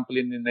 for example,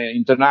 in an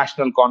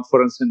international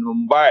conference in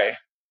Mumbai,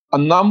 a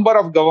number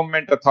of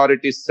government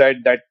authorities said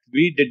that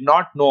we did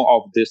not know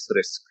of this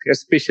risk,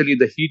 especially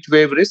the heat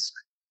wave risk,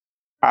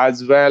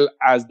 as well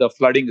as the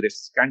flooding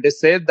risk. And they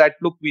said that,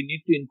 look, we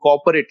need to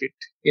incorporate it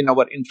in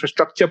our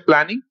infrastructure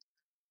planning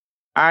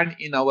and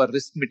in our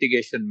risk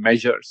mitigation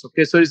measures.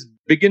 Okay, so it's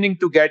beginning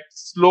to get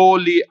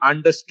slowly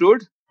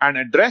understood and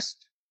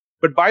addressed.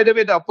 But by the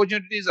way, the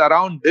opportunities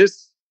around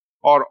this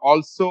are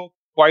also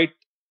quite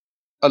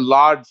a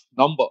large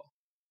number.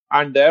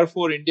 And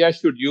therefore, India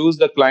should use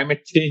the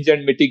climate change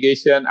and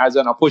mitigation as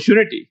an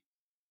opportunity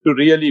to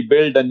really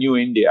build a new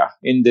India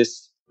in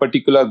this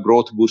particular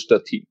growth booster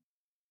theme.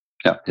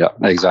 Yeah,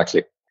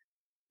 exactly.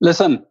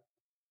 Listen,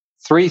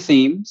 3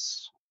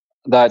 themes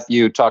that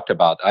you talked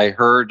about. I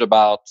heard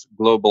about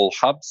global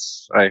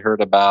hubs. I heard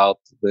about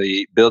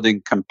the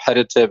building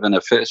competitive and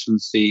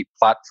efficiency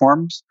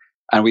platforms.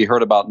 And we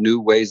heard about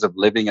new ways of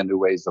living and new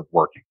ways of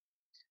working,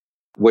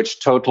 which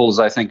totals,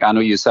 I think,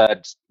 Anu, you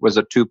said, was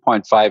a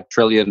 $2.5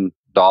 trillion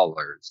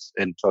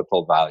in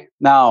total value.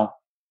 Now,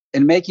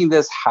 in making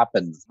this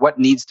happen, what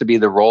needs to be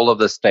the role of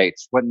the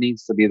states? What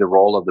needs to be the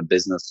role of the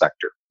business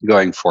sector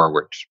going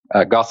forward?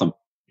 Gautam.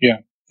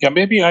 Yeah,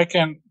 maybe I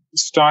can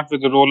start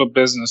with the role of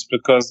business,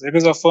 because it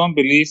is a firm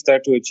belief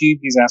that to achieve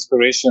these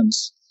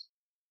aspirations,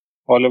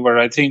 Oliver,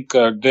 I think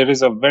there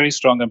is a very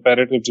strong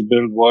imperative to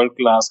build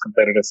world-class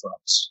competitive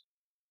firms.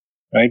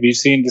 Right? We've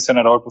seen this in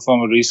our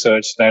outperformer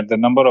research that the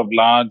number of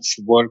large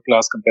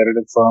world-class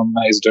competitive firms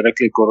is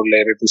directly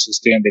correlated to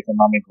sustained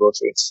economic growth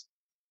rates.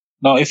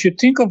 Now, if you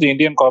think of the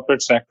Indian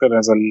corporate sector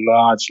as a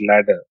large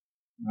ladder,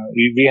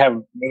 we have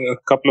a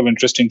couple of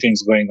interesting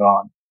things going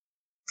on.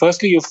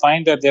 Firstly, you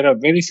find that there are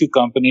very few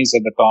companies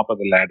at the top of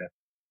the ladder.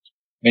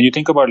 When you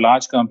think about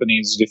large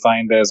companies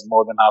defined as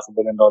more than $500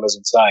 million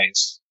in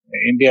size,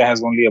 India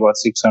has only about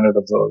 600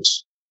 of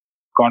those,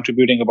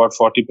 contributing about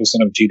 40%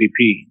 of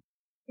GDP.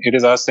 It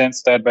is our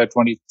sense that by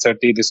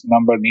 2030, this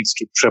number needs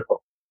to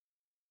triple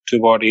to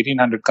about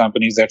 1,800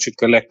 companies that should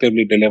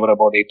collectively deliver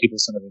about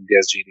 80% of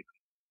India's GDP.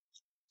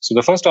 So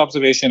the first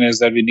observation is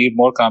that we need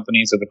more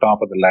companies at the top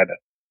of the ladder.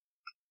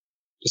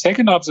 The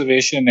second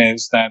observation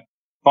is that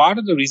part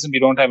of the reason we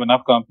don't have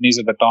enough companies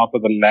at the top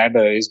of the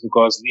ladder is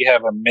because we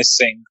have a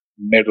missing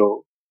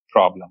middle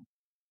problem.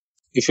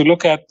 If you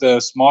look at the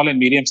small and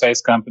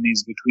medium-sized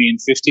companies between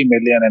 $50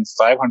 million and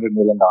 $500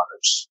 million,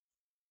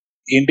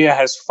 India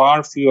has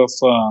far fewer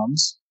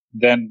firms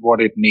than what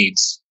it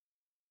needs.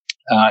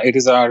 It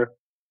is our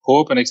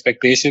hope and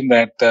expectation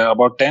that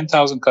about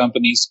 10,000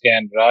 companies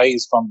can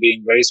rise from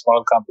being very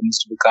small companies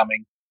to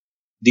becoming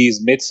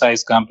these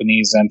mid-sized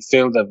companies and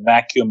fill the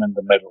vacuum in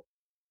the middle.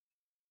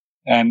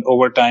 And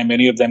over time,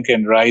 many of them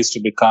can rise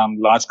to become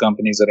large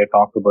companies that I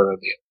talked about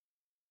earlier.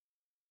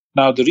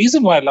 Now, the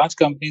reason why large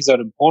companies are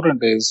important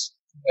is,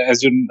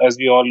 as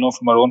we all know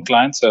from our own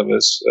client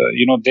service,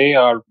 they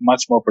are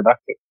much more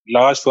productive.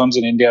 Large firms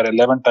in India are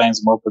 11 times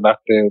more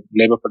productive.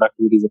 Labor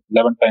productivity is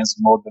 11 times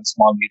more than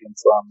small, medium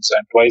firms,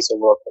 and twice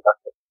over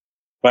productive.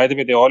 By the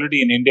way, they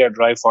already in India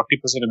drive 40%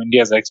 of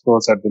India's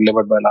exports are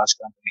delivered by large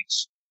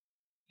companies.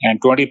 And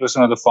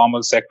 20% of the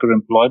formal sector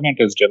employment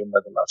is driven by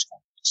the large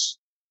companies.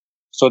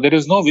 So there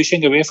is no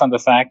wishing away from the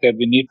fact that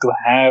we need to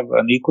have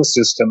an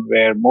ecosystem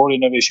where more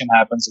innovation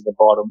happens at the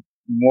bottom,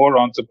 more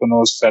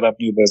entrepreneurs set up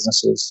new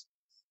businesses.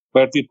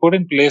 But we put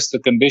in place the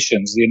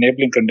conditions, the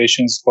enabling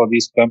conditions for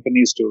these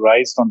companies to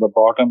rise from the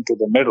bottom to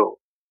the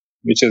middle,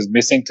 which is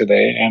missing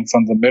today, and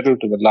from the middle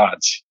to the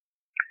large.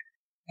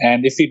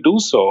 And if we do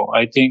so,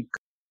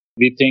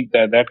 we think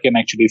that can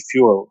actually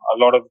fuel a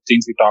lot of the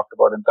things we talked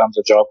about in terms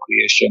of job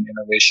creation,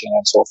 innovation,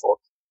 and so forth.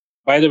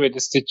 By the way,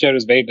 this picture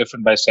is very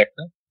different by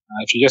sector.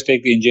 If you just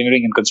take the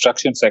engineering and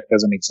construction sector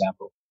as an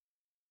example,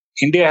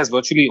 India has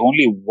virtually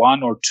only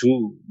 1 or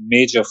 2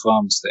 major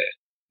firms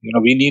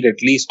there. We need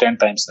at least 10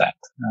 times that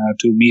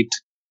to meet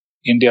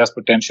India's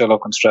potential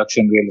of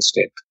construction real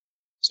estate.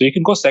 So you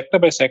can go sector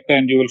by sector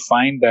and you will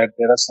find that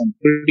there are some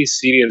pretty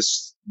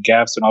serious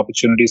gaps and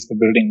opportunities for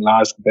building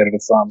large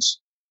competitive firms.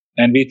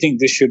 And we think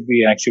this should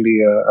be actually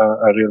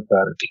a real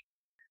priority.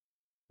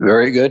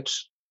 Very good.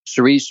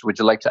 Shirish, would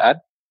you like to add?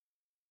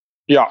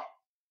 Yeah.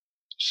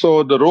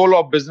 So the role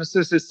of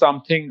businesses is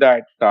something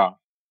that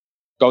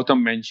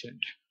Gautam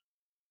mentioned,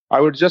 I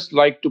would just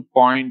like to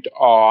point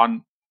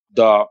on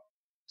the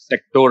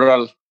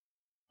sectoral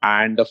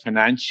and the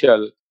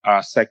financial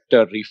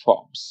sector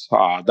reforms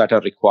that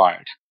are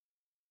required.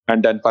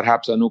 And then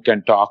perhaps Anu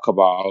can talk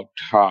about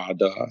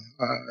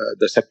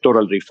the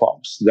sectoral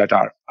reforms that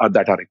are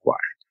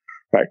required.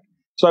 Right.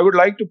 So I would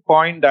like to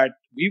point that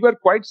we were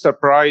quite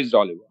surprised,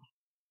 Oliver,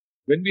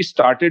 when we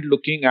started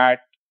looking at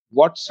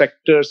what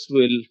sectors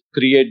will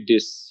create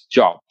these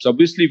jobs.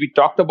 Obviously, we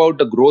talked about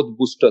the growth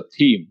booster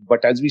theme,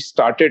 but as we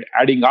started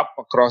adding up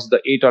across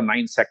the 8 or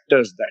 9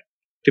 sectors that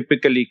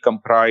typically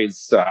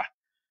comprise a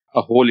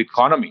whole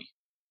economy,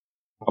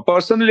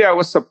 personally, I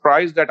was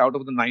surprised that out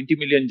of the 90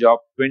 million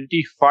jobs,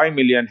 25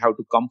 million have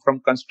to come from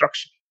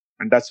construction.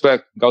 And that's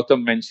where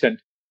Gautam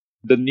mentioned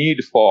the need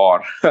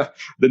for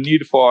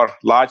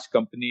large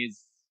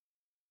companies,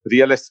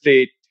 real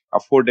estate,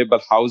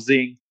 affordable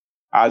housing,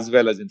 as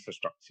well as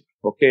infrastructure.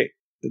 Okay.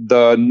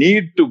 The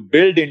need to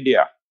build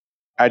India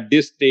at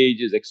this stage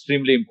is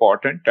extremely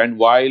important. And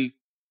while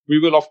we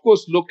will, of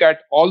course, look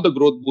at all the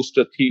growth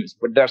booster themes,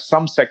 but there are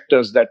some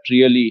sectors that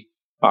really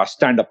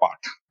stand apart.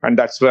 And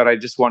that's where I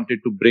just wanted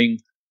to bring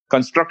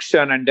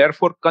construction and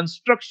therefore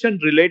construction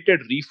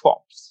related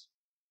reforms.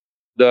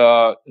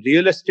 The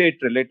real estate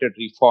related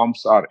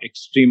reforms are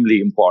extremely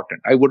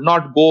important. I would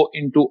not go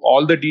into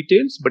all the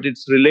details, but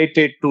it's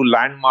related to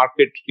land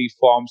market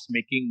reforms,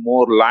 making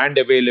more land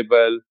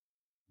available,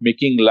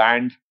 making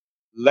land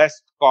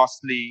less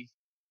costly,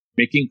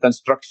 making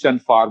construction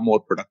far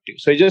more productive.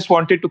 So I just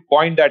wanted to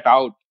point that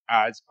out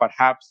as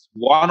perhaps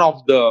one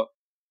of the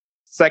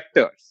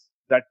sectors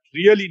that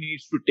really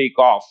needs to take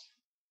off.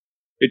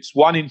 It's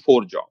 1 in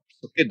 4 jobs,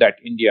 okay, that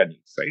India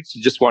needs, right? So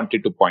just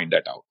wanted to point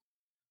that out.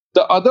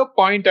 The other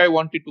point I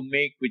wanted to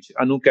make, which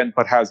Anu can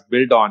perhaps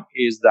build on,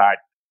 is that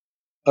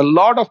a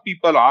lot of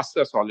people ask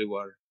us,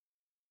 Oliver,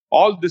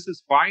 all this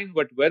is fine,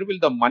 but where will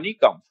the money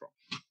come from?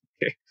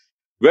 Okay.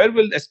 Where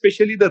will,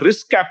 especially the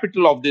risk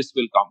capital of this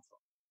will come from?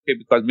 Okay,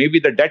 because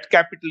maybe the debt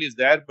capital is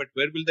there, but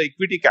where will the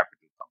equity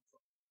capital come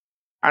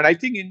from? And I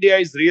think India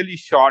is really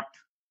short.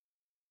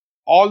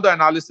 All the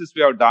analysis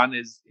we have done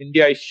is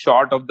India is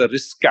short of the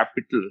risk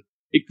capital,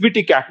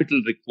 equity capital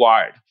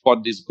required for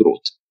this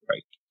growth,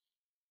 right?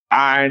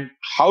 And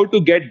how to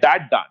get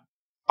that done,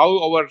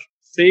 how our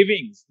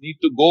savings need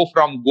to go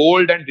from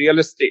gold and real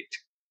estate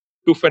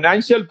to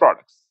financial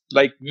products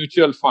like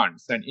mutual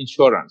funds and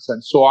insurance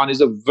and so on is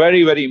a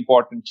very, very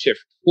important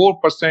shift.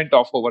 4%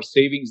 of our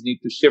savings need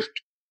to shift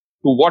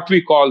to what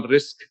we call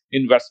risk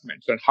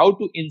investments, and how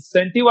to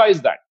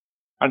incentivize that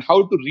and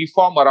how to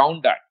reform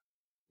around that.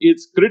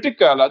 It's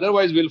critical,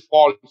 otherwise we'll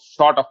fall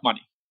short of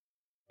money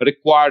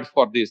required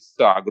for this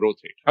growth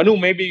rate. Anu,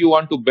 maybe you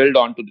want to build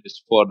on to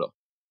this further.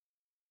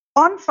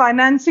 On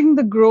financing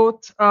the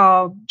growth,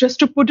 just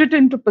to put it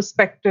into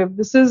perspective,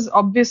 this is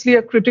obviously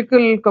a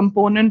critical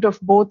component of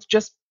both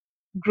just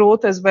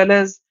growth as well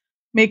as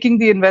making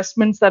the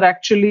investments that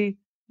actually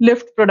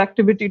lift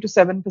productivity to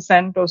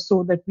 7% or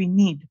so that we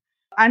need.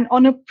 And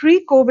on a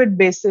pre-COVID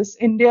basis,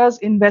 India's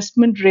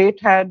investment rate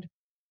had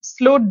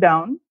slowed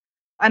down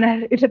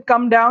and it had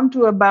come down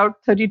to about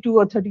 32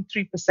 or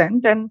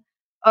 33%. And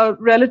a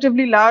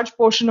relatively large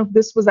portion of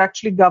this was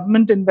actually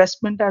government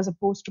investment as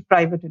opposed to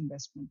private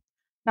investment.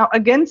 Now,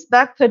 against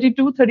that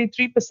 32,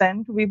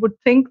 33%, we would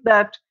think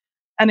that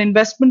an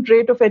investment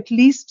rate of at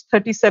least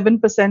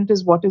 37%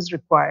 is what is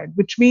required,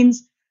 which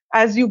means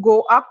as you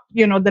go up,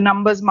 the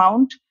numbers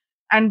mount.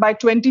 And by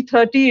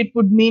 2030, it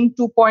would mean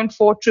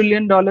 $2.4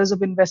 trillion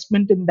of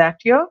investment in that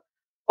year,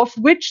 of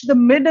which the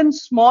mid and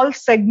small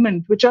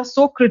segment, which are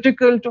so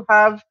critical to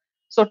have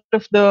sort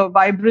of the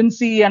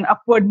vibrancy and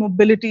upward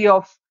mobility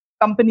of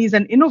companies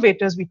and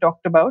innovators we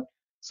talked about.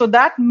 So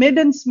that mid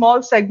and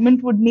small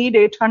segment would need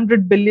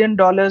 $800 billion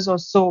or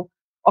so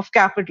of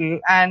capital,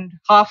 and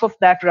half of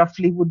that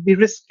roughly would be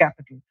risk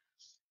capital.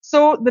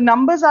 So the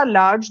numbers are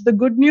large. The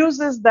good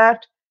news is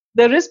that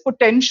there is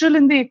potential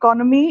in the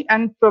economy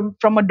and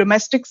from a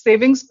domestic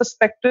savings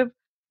perspective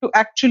to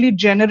actually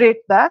generate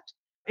that.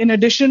 In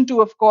addition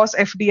to, of course,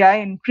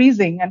 FDI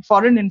increasing and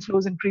foreign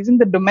inflows increasing,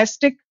 the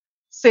domestic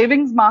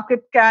savings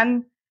market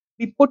can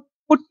be put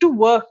to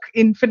work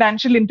in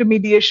financial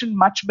intermediation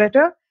much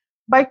better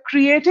by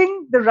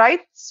creating the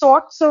right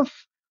sorts of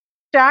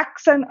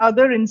tax and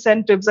other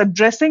incentives,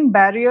 addressing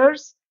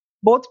barriers,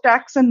 both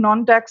tax and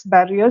non-tax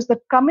barriers that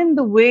come in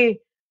the way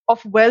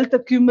of wealth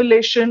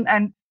accumulation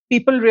and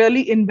people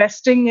really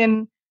investing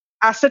in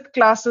asset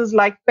classes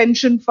like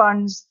pension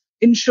funds,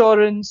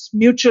 insurance,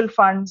 mutual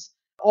funds,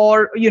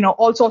 or,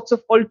 all sorts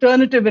of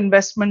alternative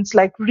investments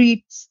like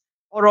REITs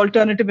or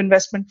alternative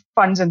investment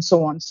funds and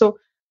so on. So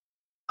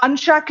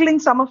unshackling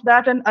some of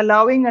that and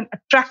allowing and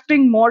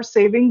attracting more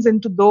savings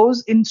into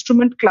those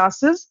instrument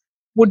classes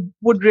would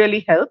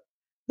really help.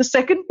 The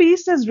second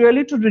piece is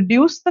really to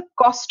reduce the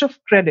cost of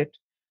credit.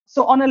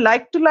 So on a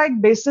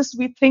like-to-like basis,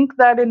 we think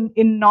that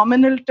in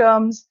nominal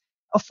terms,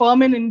 a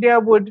firm in India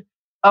would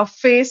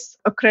face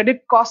a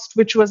credit cost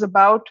which was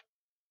about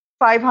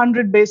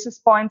 500 basis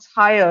points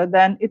higher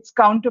than its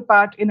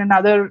counterpart in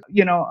another,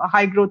 a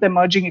high-growth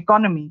emerging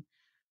economy.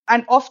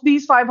 And of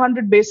these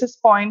 500 basis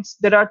points,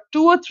 there are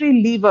 2 or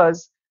 3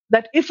 levers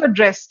that, if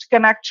addressed,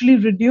 can actually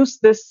reduce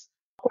this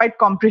quite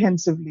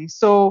comprehensively.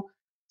 So,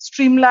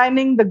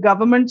 streamlining the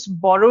government's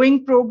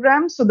borrowing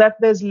program so that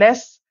there's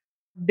less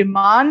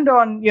demand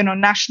on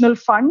national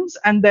funds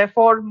and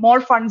therefore more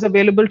funds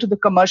available to the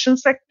commercial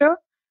sector.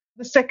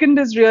 The second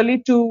is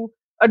really to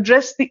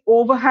address the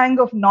overhang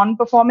of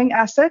non-performing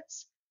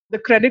assets, the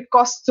credit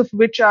costs of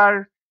which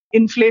are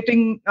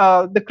inflating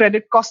the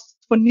credit costs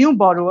for new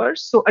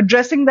borrowers. So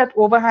addressing that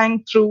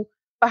overhang through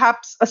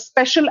perhaps a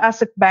special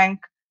asset bank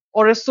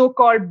or a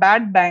so-called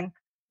bad bank,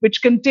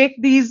 which can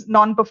take these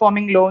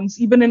non-performing loans.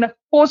 Even in a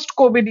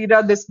post-COVID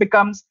era, this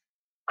becomes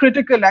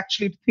critical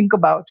actually to think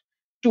about,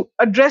 to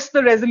address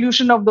the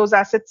resolution of those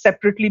assets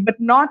separately, but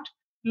not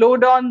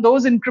load on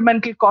those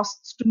incremental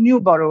costs to new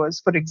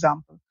borrowers, for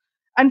example.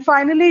 And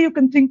finally, you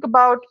can think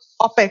about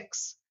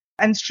OPEX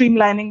and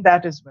streamlining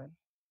that as well.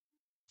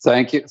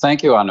 Thank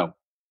you, Anu.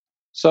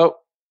 So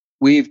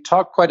we've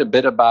talked quite a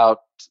bit about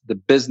the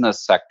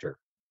business sector.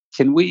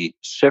 Can we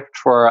shift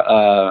for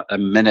a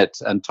minute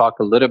and talk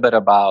a little bit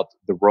about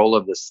the role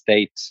of the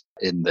state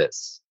in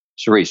this?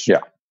 Shirish.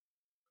 Yeah.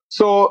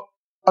 So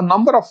a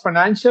number of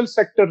financial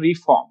sector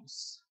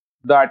reforms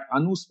that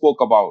Anu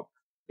spoke about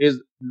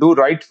do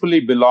rightfully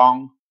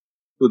belong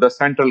to the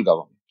central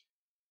government,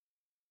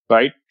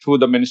 right? Through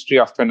the Ministry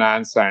of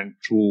Finance and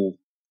through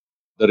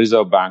the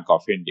Reserve Bank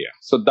of India.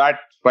 So that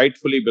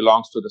rightfully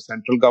belongs to the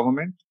central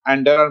government.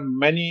 And there are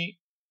many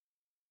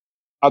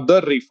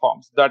other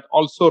reforms that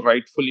also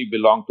rightfully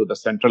belong to the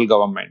central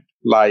government,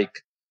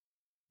 like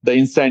the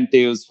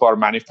incentives for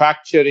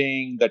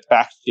manufacturing, the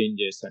tax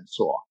changes, and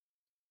so on.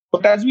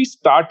 But as we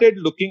started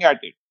looking at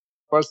it,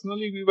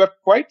 personally, we were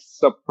quite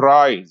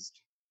surprised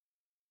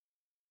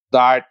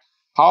that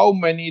how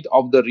many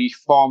of the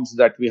reforms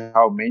that we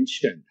have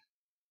mentioned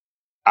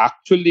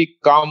actually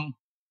come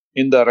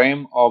in the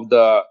realm of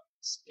the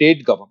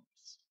state governments.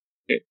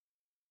 Okay.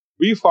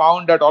 We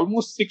found that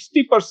almost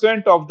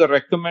 60% of the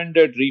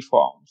recommended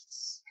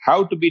reforms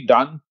have to be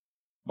done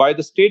by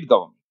the state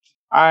government.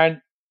 And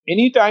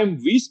anytime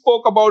we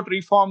spoke about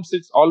reforms,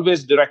 it's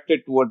always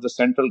directed towards the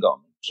central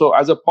government. So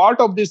as a part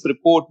of this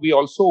report, we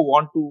also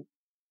want to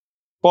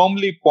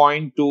firmly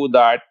point to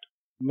that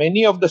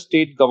many of the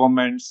state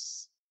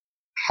governments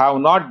have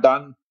not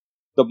done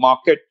the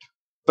market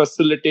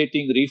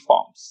facilitating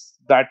reforms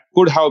that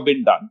could have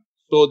been done.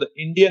 So the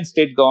Indian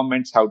state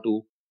governments have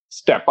to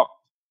step up.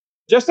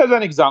 Just as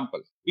an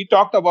example, we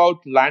talked about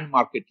land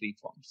market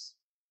reforms,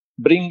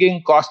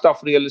 bringing cost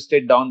of real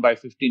estate down by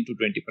 15 to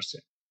 20%.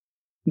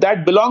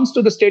 That belongs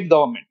to the state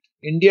government.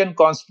 Indian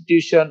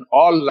constitution,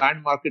 all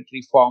land market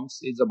reforms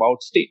is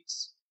about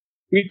states.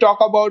 We talk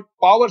about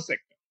power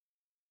sector.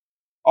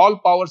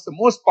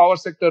 Most power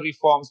sector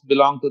reforms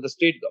belong to the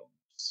state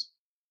governments.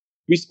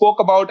 We spoke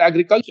about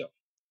agriculture.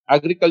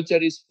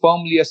 Agriculture is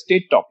firmly a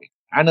state topic.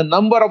 And a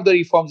number of the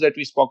reforms that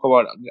we spoke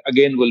about,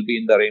 again, will be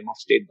in the realm of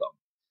state government.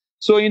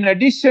 So in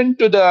addition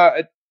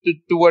to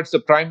towards the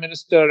Prime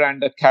Minister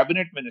and the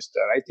Cabinet Minister,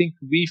 I think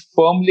we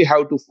firmly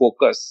have to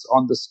focus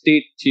on the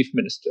state chief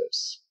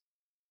ministers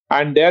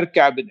and their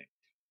cabinet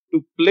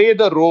to play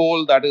the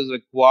role that is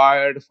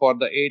required for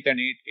the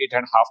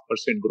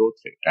 8.5% growth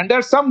rate. And there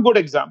are some good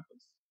examples.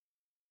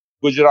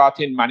 Gujarat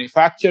in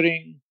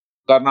manufacturing,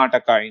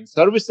 Karnataka in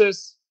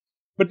services,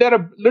 but they're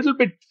a little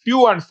bit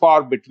few and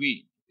far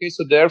between. Okay,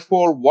 so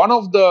therefore, one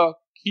of the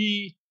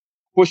key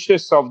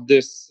pushes of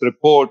this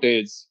report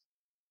is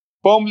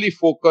firmly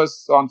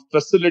focus on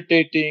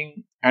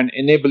facilitating and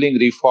enabling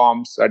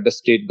reforms at the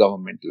state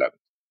government level.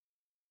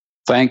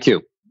 Thank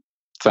you.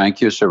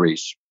 Thank you,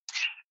 Shirish.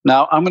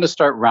 Now, I'm going to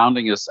start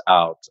rounding us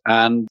out.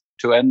 And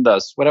to end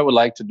us, what I would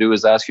like to do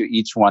is ask you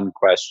each one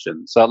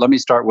question. So let me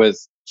start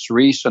with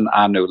Shirish and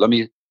Anu.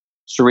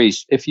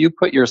 Shirish, if you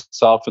put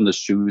yourself in the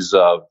shoes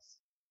of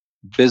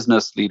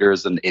business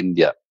leaders in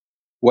India,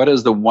 what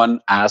is the one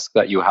ask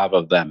that you have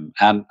of them?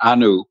 And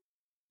Anu,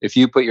 if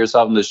you put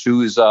yourself in the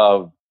shoes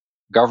of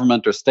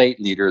government or state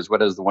leaders,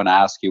 what is the one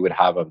ask you would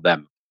have of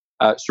them?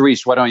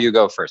 Shirish, why don't you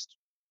go first?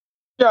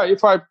 Yeah,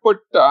 if I put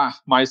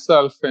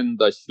myself in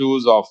the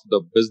shoes of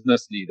the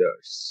business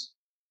leaders,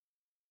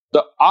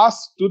 the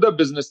ask to the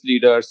business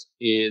leaders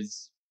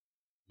is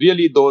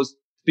really those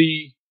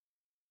 3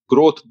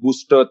 growth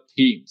booster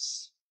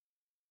themes.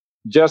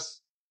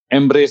 Just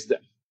embrace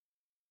them,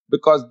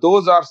 because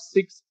those are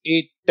 6,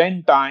 8,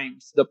 10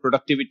 times the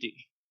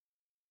productivity.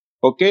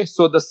 Okay,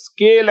 so the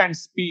scale and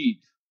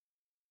speed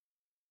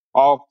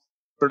of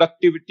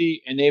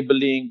productivity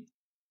enabling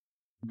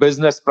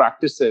business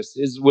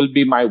practices will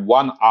be my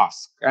one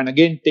ask. And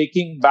again,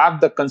 taking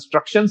back the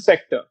construction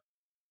sector,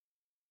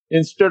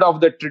 instead of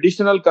the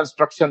traditional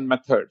construction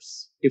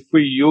methods, if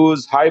we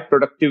use high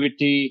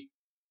productivity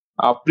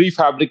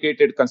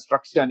prefabricated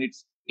construction,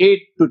 it's 8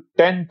 to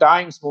 10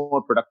 times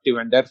more productive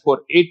and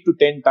therefore 8 to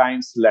 10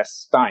 times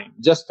less time,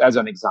 just as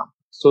an example.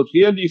 So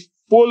really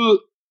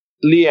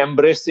fully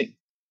embracing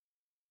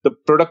the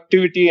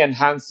productivity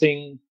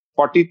enhancing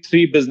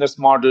 43 business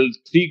models,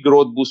 3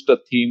 growth booster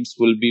themes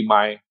will be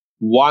my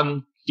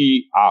one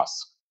key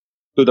ask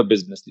to the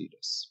business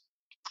leaders.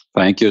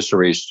 Thank you,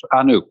 Shirish.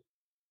 Anu.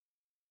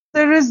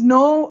 There is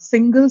no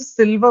single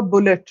silver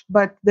bullet,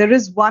 but there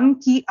is one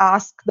key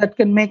ask that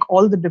can make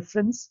all the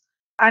difference.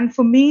 And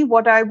for me,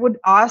 what I would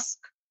ask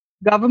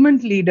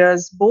government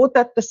leaders, both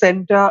at the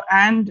center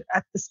and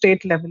at the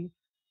state level,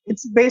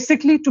 it's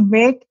basically to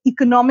make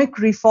economic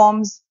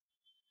reforms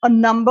a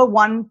number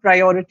one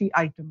priority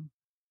item.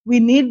 We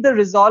need the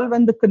resolve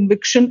and the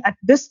conviction at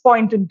this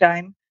point in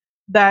time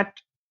that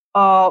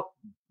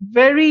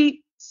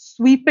very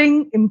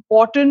sweeping,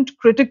 important,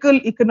 critical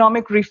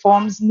economic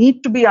reforms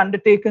need to be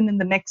undertaken in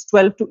the next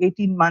 12 to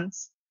 18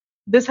 months.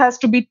 This has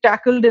to be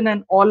tackled in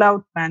an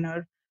all-out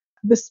manner.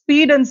 The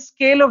speed and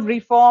scale of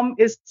reform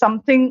is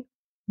something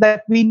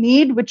that we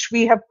need, which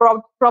we have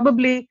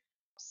probably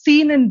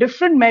seen in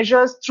different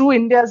measures through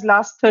India's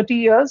last 30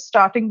 years,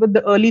 starting with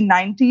the early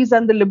 90s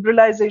and the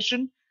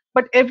liberalization.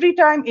 But every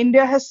time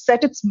India has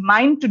set its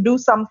mind to do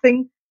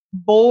something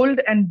bold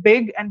and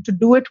big and to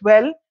do it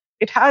well,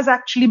 it has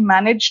actually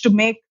managed to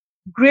make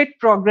great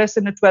progress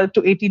in a 12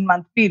 to 18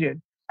 month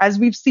period, as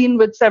we've seen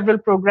with several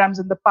programs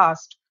in the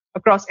past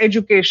across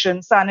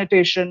education,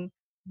 sanitation,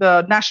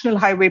 the National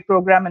Highway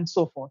Program, and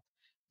so forth.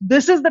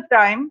 This is the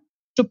time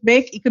to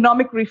make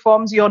economic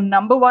reforms your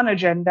number one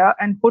agenda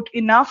and put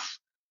enough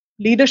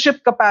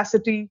leadership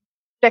capacity,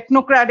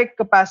 technocratic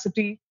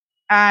capacity,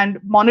 and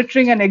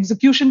monitoring and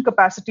execution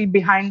capacity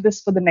behind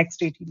this for the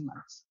next 18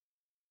 months.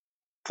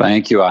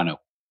 Thank you, Anu.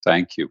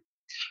 Thank you.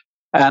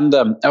 And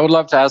I would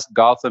love to ask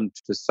Gautam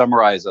to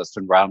summarize us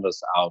and round us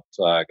out,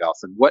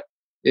 Gautam. What,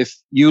 if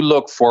you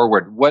look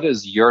forward, what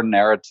is your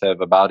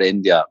narrative about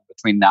India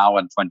between now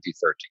and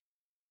 2030?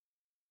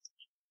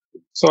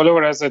 So,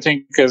 Oliver, as I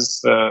think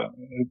has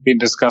been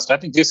discussed, I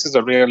think this is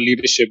a real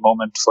leadership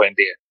moment for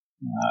India.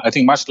 I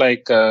think much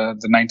like the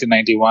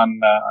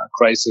 1991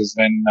 crisis,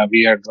 when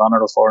we had run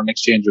out of foreign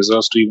exchange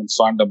reserves to even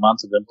fund a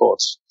month of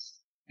imports,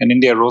 and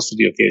India rose to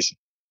the occasion.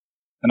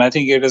 And I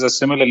think it is a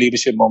similar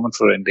leadership moment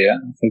for India.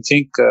 I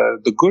think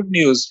the good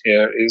news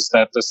here is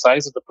that the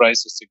size of the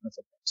prize is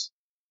significant,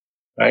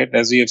 right?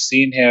 As we have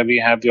seen here, we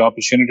have the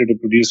opportunity to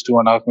produce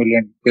 $2.5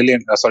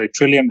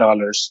 trillion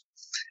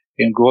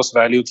in gross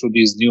value through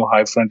these new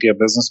high frontier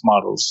business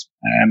models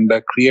and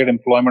create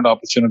employment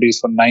opportunities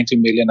for 90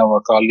 million of our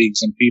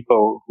colleagues and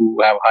people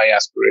who have high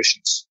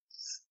aspirations.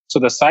 So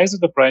the size of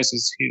the prize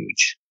is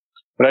huge.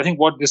 But I think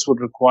what this would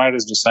require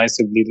is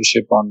decisive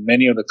leadership on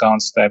many of the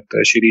counts that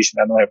Shirish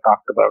and Anu have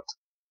talked about.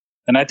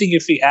 And I think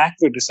if we act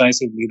with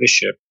decisive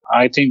leadership,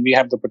 I think we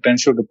have the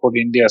potential to put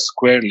India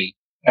squarely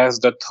as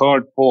the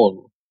third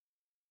pole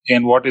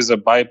in what is a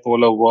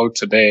bipolar world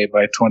today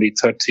by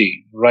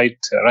 2030, right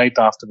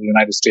after the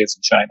United States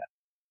and China.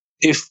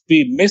 If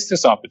we miss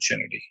this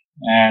opportunity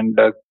and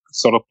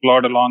sort of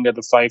plod along at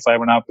the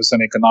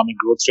 5.5% economic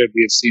growth rate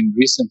we have seen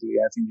recently,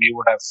 I think we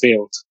would have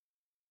failed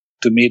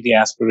to meet the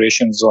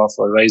aspirations of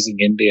a rising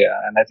India,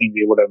 and I think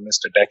we would have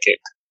missed a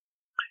decade.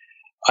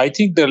 I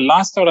think the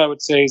last thought I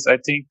would say is I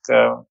think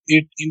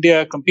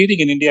competing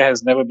in India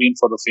has never been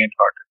for the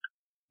faint-hearted.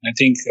 I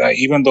think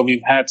even though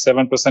we've had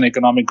 7%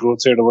 economic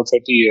growth rate over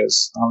 30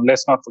 years,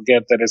 let's not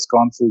forget that it's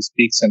gone through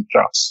peaks and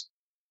troughs.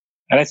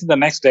 And I think the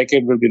next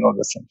decade will be no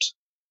different.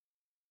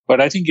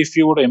 But I think if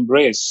you were to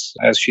embrace,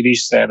 as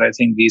Shirish said, I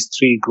think these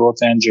three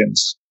growth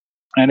engines,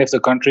 and if the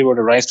country were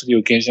to rise to the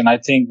occasion, I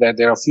think that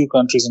there are few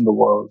countries in the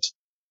world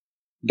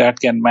that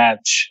can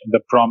match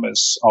the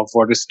promise of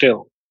what is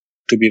still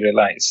to be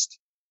realized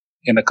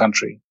in a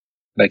country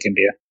like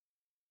India.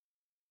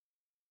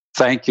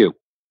 Thank you.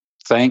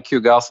 Thank you,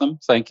 Gautam.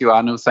 Thank you,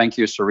 Anu. Thank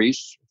you,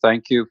 Shirish.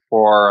 Thank you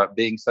for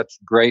being such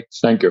great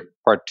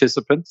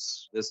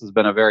participants. This has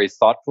been a very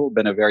thoughtful,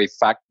 been a very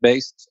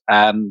fact-based,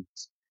 and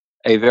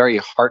a very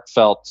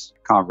heartfelt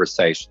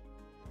conversation.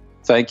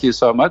 Thank you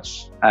so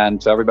much.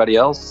 And to everybody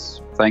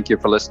else, thank you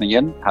for listening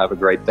in. Have a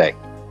great day.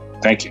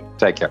 Thank you.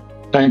 Take care.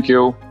 Thank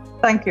you.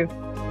 Thank you.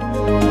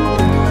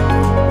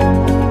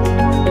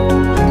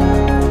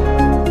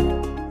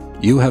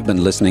 You have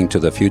been listening to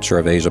the Future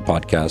of Asia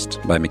podcast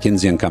by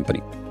McKinsey &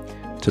 Company.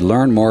 To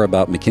learn more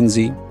about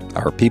McKinsey,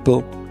 our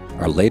people,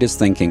 our latest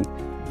thinking,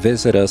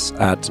 visit us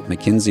at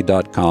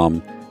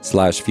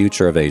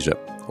mckinsey.com/future of Asia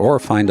or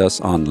find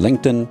us on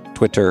LinkedIn,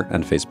 Twitter,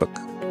 and Facebook.